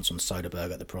the chance on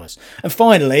Soderberg at the price. And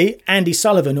finally, Andy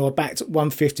Sullivan, who are backed at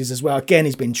 150s as well. Again,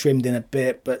 he's been trimmed in a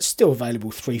bit, but still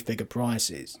available 3-figure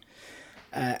prices.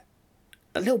 A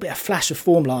little bit of flash of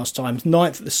form last time,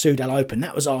 9th at the Soudal Open.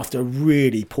 That was after a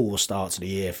really poor start to the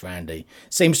year for Andy.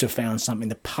 Seems to have found something.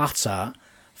 The putter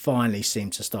finally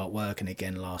seemed to start working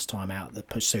again last time out at the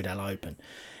Soudal Open.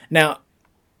 Now,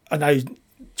 I know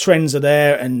trends are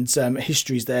there and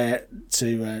history's there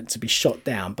to be shot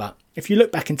down, but if you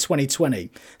look back in 2020,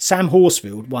 Sam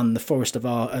Horsfield won the Forest of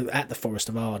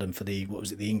Arden for the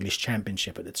English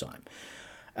Championship at the time.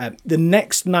 The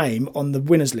next name on the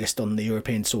winners list on the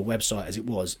European Tour website, as it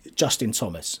was, Justin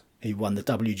Thomas. He won the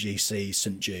WGC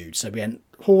St Jude. So we had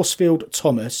Horsfield,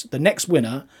 Thomas. The next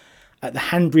winner at the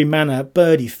Hanbury Manor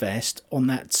Birdie Fest on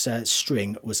that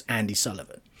string was Andy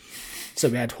Sullivan. So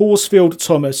we had Horsfield,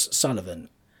 Thomas, Sullivan.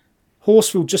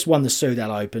 Horsfield just won the Soudal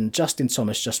Open. Justin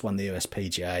Thomas just won the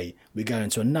USPGA. We go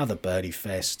into another Birdie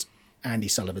Fest. Andy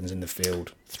Sullivan's in the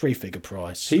field. 3-figure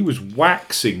price. He was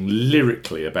waxing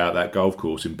lyrically about that golf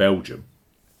course in Belgium.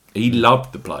 He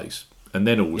loved the place. And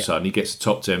then all of a sudden he gets a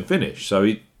top 10 finish.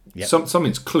 So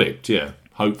something's clicked,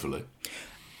 hopefully.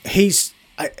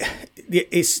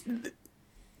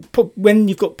 When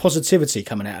you've got positivity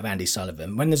coming out of Andy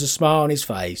Sullivan, when there's a smile on his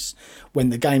face, when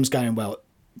the game's going well,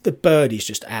 the birdies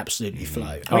just absolutely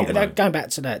flow. Going back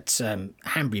to that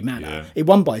Hanbury Manor, he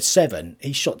won by 7.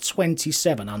 He shot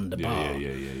 27 under par.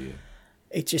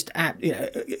 It just,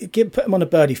 put him on a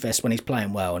birdie fest when he's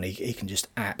playing well, and he can just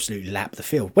absolutely lap the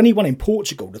field. When he won in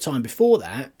Portugal the time before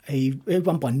that, he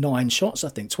won by 9 shots, I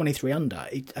think, 23 under.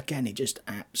 He just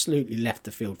absolutely left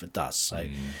the field for dust. So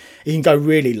he can go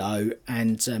really low,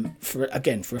 and for a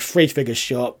 3-figure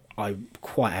shot, I'm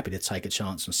quite happy to take a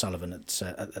chance on Sullivan at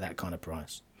that kind of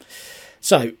price.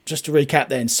 So, just to recap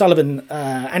then,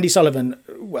 Andy Sullivan,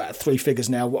 3 figures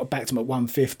now, backed him at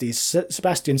 150.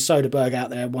 Sebastian Soderberg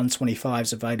out there,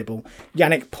 125s available.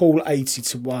 Yannick Paul, 80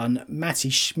 to 1. Matty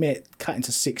Schmidt cutting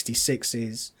to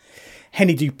 66s.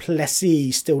 Henny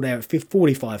Duplessis still there at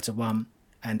 45 to 1.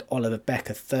 And Oliver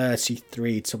Becker,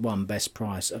 33 to 1. Best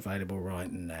price available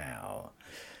right now.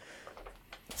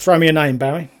 Throw me a name,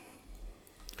 Barry.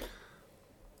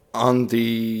 On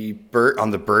the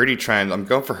birdie trend, I'm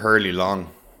going for Hurley Long.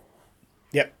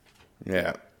 Yep.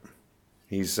 Yeah.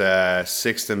 He's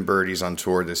 6th in birdies on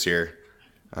tour this year,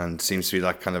 and seems to be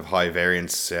that kind of high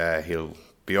variance. He'll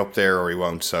be up there or he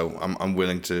won't. So I'm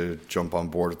willing to jump on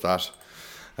board with that.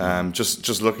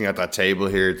 Just looking at that table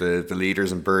here, the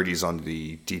leaders in birdies on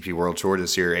the DP World Tour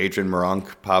this year: Adrian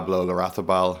Meronk, Pablo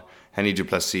Larrazabal, Henny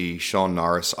Duplessis, Sean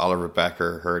Norris, Oliver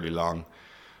Becker, Hurley Long.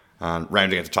 And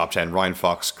rounding at the top 10, Ryan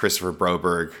Fox, Christopher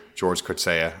Broberg, George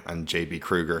Coetzee, and JB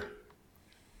Kruger.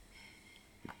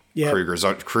 Yeah,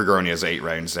 Kruger only has 8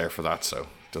 rounds there for that, so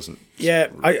it doesn't. Yeah,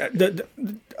 I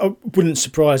wouldn't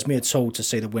surprise me at all to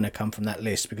see the winner come from that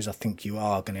list, because I think you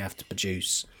are going to have to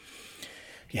produce,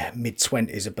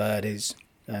 mid-20s of birdies.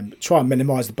 Try and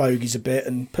minimise the bogeys a bit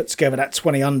and put together that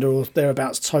 20 under or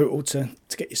thereabouts total to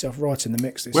get yourself right in the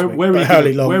mix this week. Where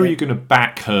are you going to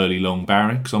back Hurley Long,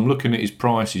 Barry? Because I'm looking at his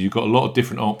prices. You've got a lot of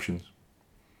different options.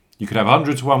 You could have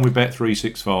 100 to 1 with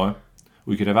Bet365.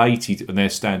 We could have 80 and they're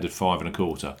standard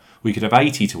 5.25. We could have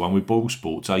 80 to 1 with Ball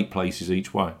Sports, 8 places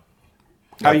each way.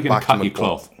 How are you going to cut your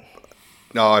cloth?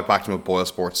 No, I backed him with Boyle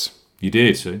Sports. You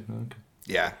did, see? Okay.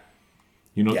 Yeah.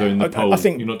 You're not doing the pool.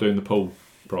 You're not doing the pool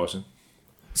pricing.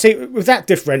 See, with that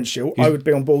differential, I would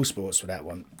be on Ball Sports for that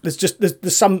one.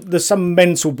 There's some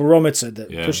mental barometer that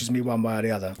pushes me one way or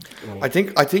the other. I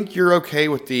think you're okay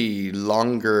with the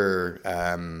longer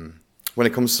when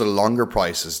it comes to longer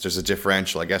prices, there's a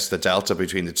differential. I guess the delta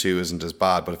between the two isn't as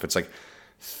bad, but if it's like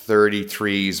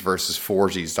 33s versus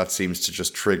 40s, that seems to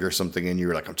just trigger something in you.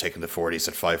 You're like, I'm taking the 40s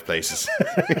at 5 places.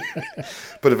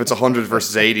 But if it's 100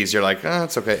 versus 80s, you're like,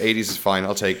 it's okay. 80s is fine.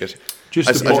 I'll take it.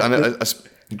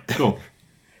 Cool.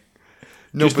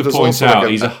 No, just but to there's point also out,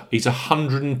 like he's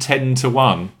 110 to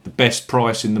 1, the best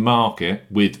price in the market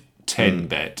with 10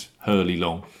 bet, Hurley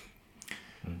Long.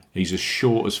 He's as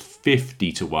short as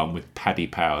 50 to 1 with Paddy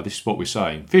Power. This is what we're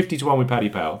saying. 50 to 1 with Paddy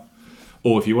Power.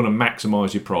 Or if you want to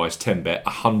maximise your price, 10 bet,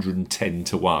 110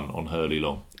 to 1 on Hurley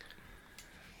Long.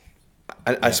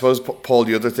 I suppose, Paul,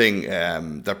 the other thing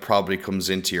that probably comes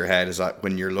into your head is that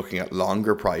when you're looking at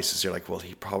longer prices, you're like, well,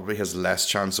 he probably has less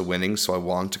chance of winning, so I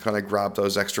want to kind of grab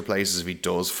those extra places if he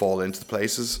does fall into the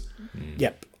places.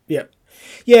 Yep.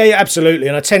 Yeah, absolutely.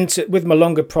 And I tend to, with my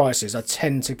longer prices, I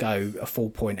tend to go a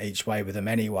full point each way with them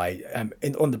anyway,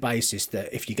 on the basis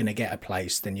that if you're going to get a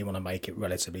place, then you want to make it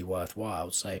relatively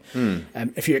worthwhile. So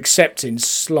if you're accepting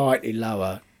slightly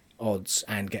lower odds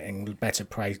and getting better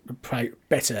places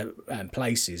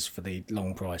for the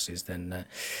long prices, then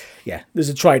there's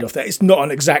a trade-off there. It's not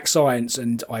an exact science,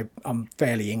 and I'm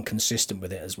fairly inconsistent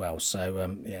with it as well.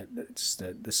 So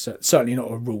there's certainly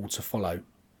not a rule to follow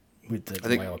with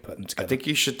the way I put them together. I think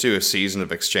you should do a season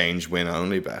of exchange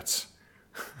win-only bets.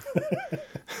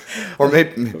 Or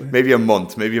maybe a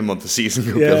month. Maybe a month. A season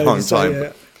could be a long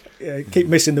time. Keep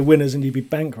missing the winners and you'd be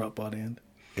bankrupt by the end.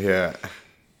 Yeah.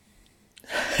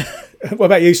 What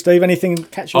about you, Steve? Anything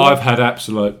catch your eye? I've had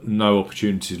absolute no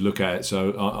opportunity to look at it,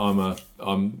 so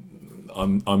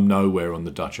I'm nowhere on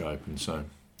the Dutch Open. So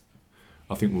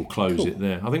I think we'll close it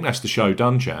there. I think that's the show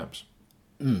done, chaps.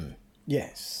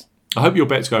 Yes. I hope your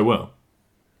bets go well.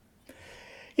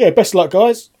 Yeah, best of luck,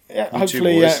 guys. Yeah,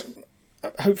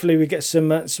 hopefully we get some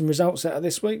results out of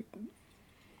this week.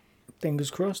 Fingers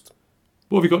crossed.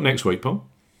 What have you got next week, Paul?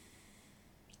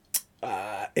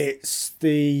 It's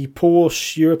the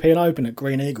Porsche European Open at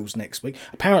Green Eagles next week.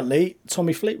 Apparently,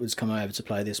 Tommy Fleetwood's come over to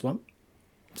play this one,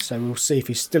 so we'll see if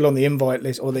he's still on the invite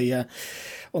list or the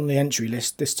on the entry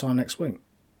list this time next week.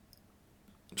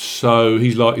 So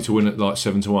he's likely to win at like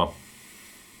 7 to 1.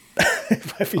 I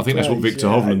think that's what Victor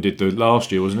Hovland did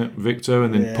last year, wasn't it? Victor,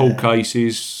 and then Paul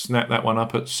Casey's snapped that one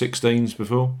up at 16s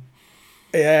before.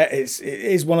 Yeah, it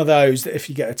is one of those that if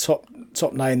you get a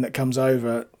top name that comes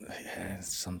over,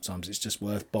 sometimes it's just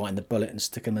worth biting the bullet and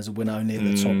sticking them as a win only at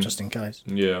the top just in case.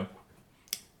 Yeah.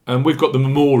 And we've got the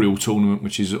Memorial Tournament,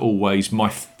 which is always my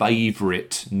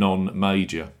favourite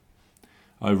non-major,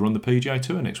 over on the PGA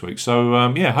Tour next week. So,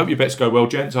 hope your bets go well,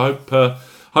 gents. I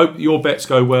hope your bets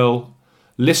go well,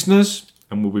 listeners.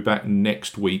 And we'll be back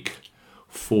next week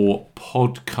for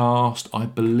podcast, I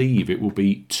believe it will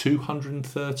be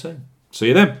 213. See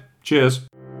you then. Cheers.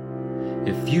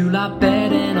 If you like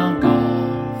betting on golf,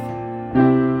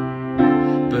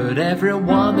 but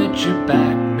everyone that you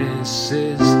back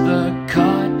misses the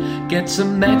cut, get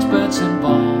some experts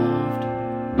involved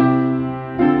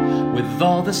with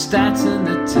all the stats and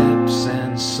the tips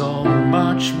and so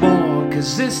much more.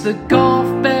 'Cause it's the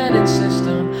golf betting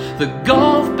system, the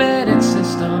golf betting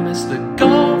system, it's the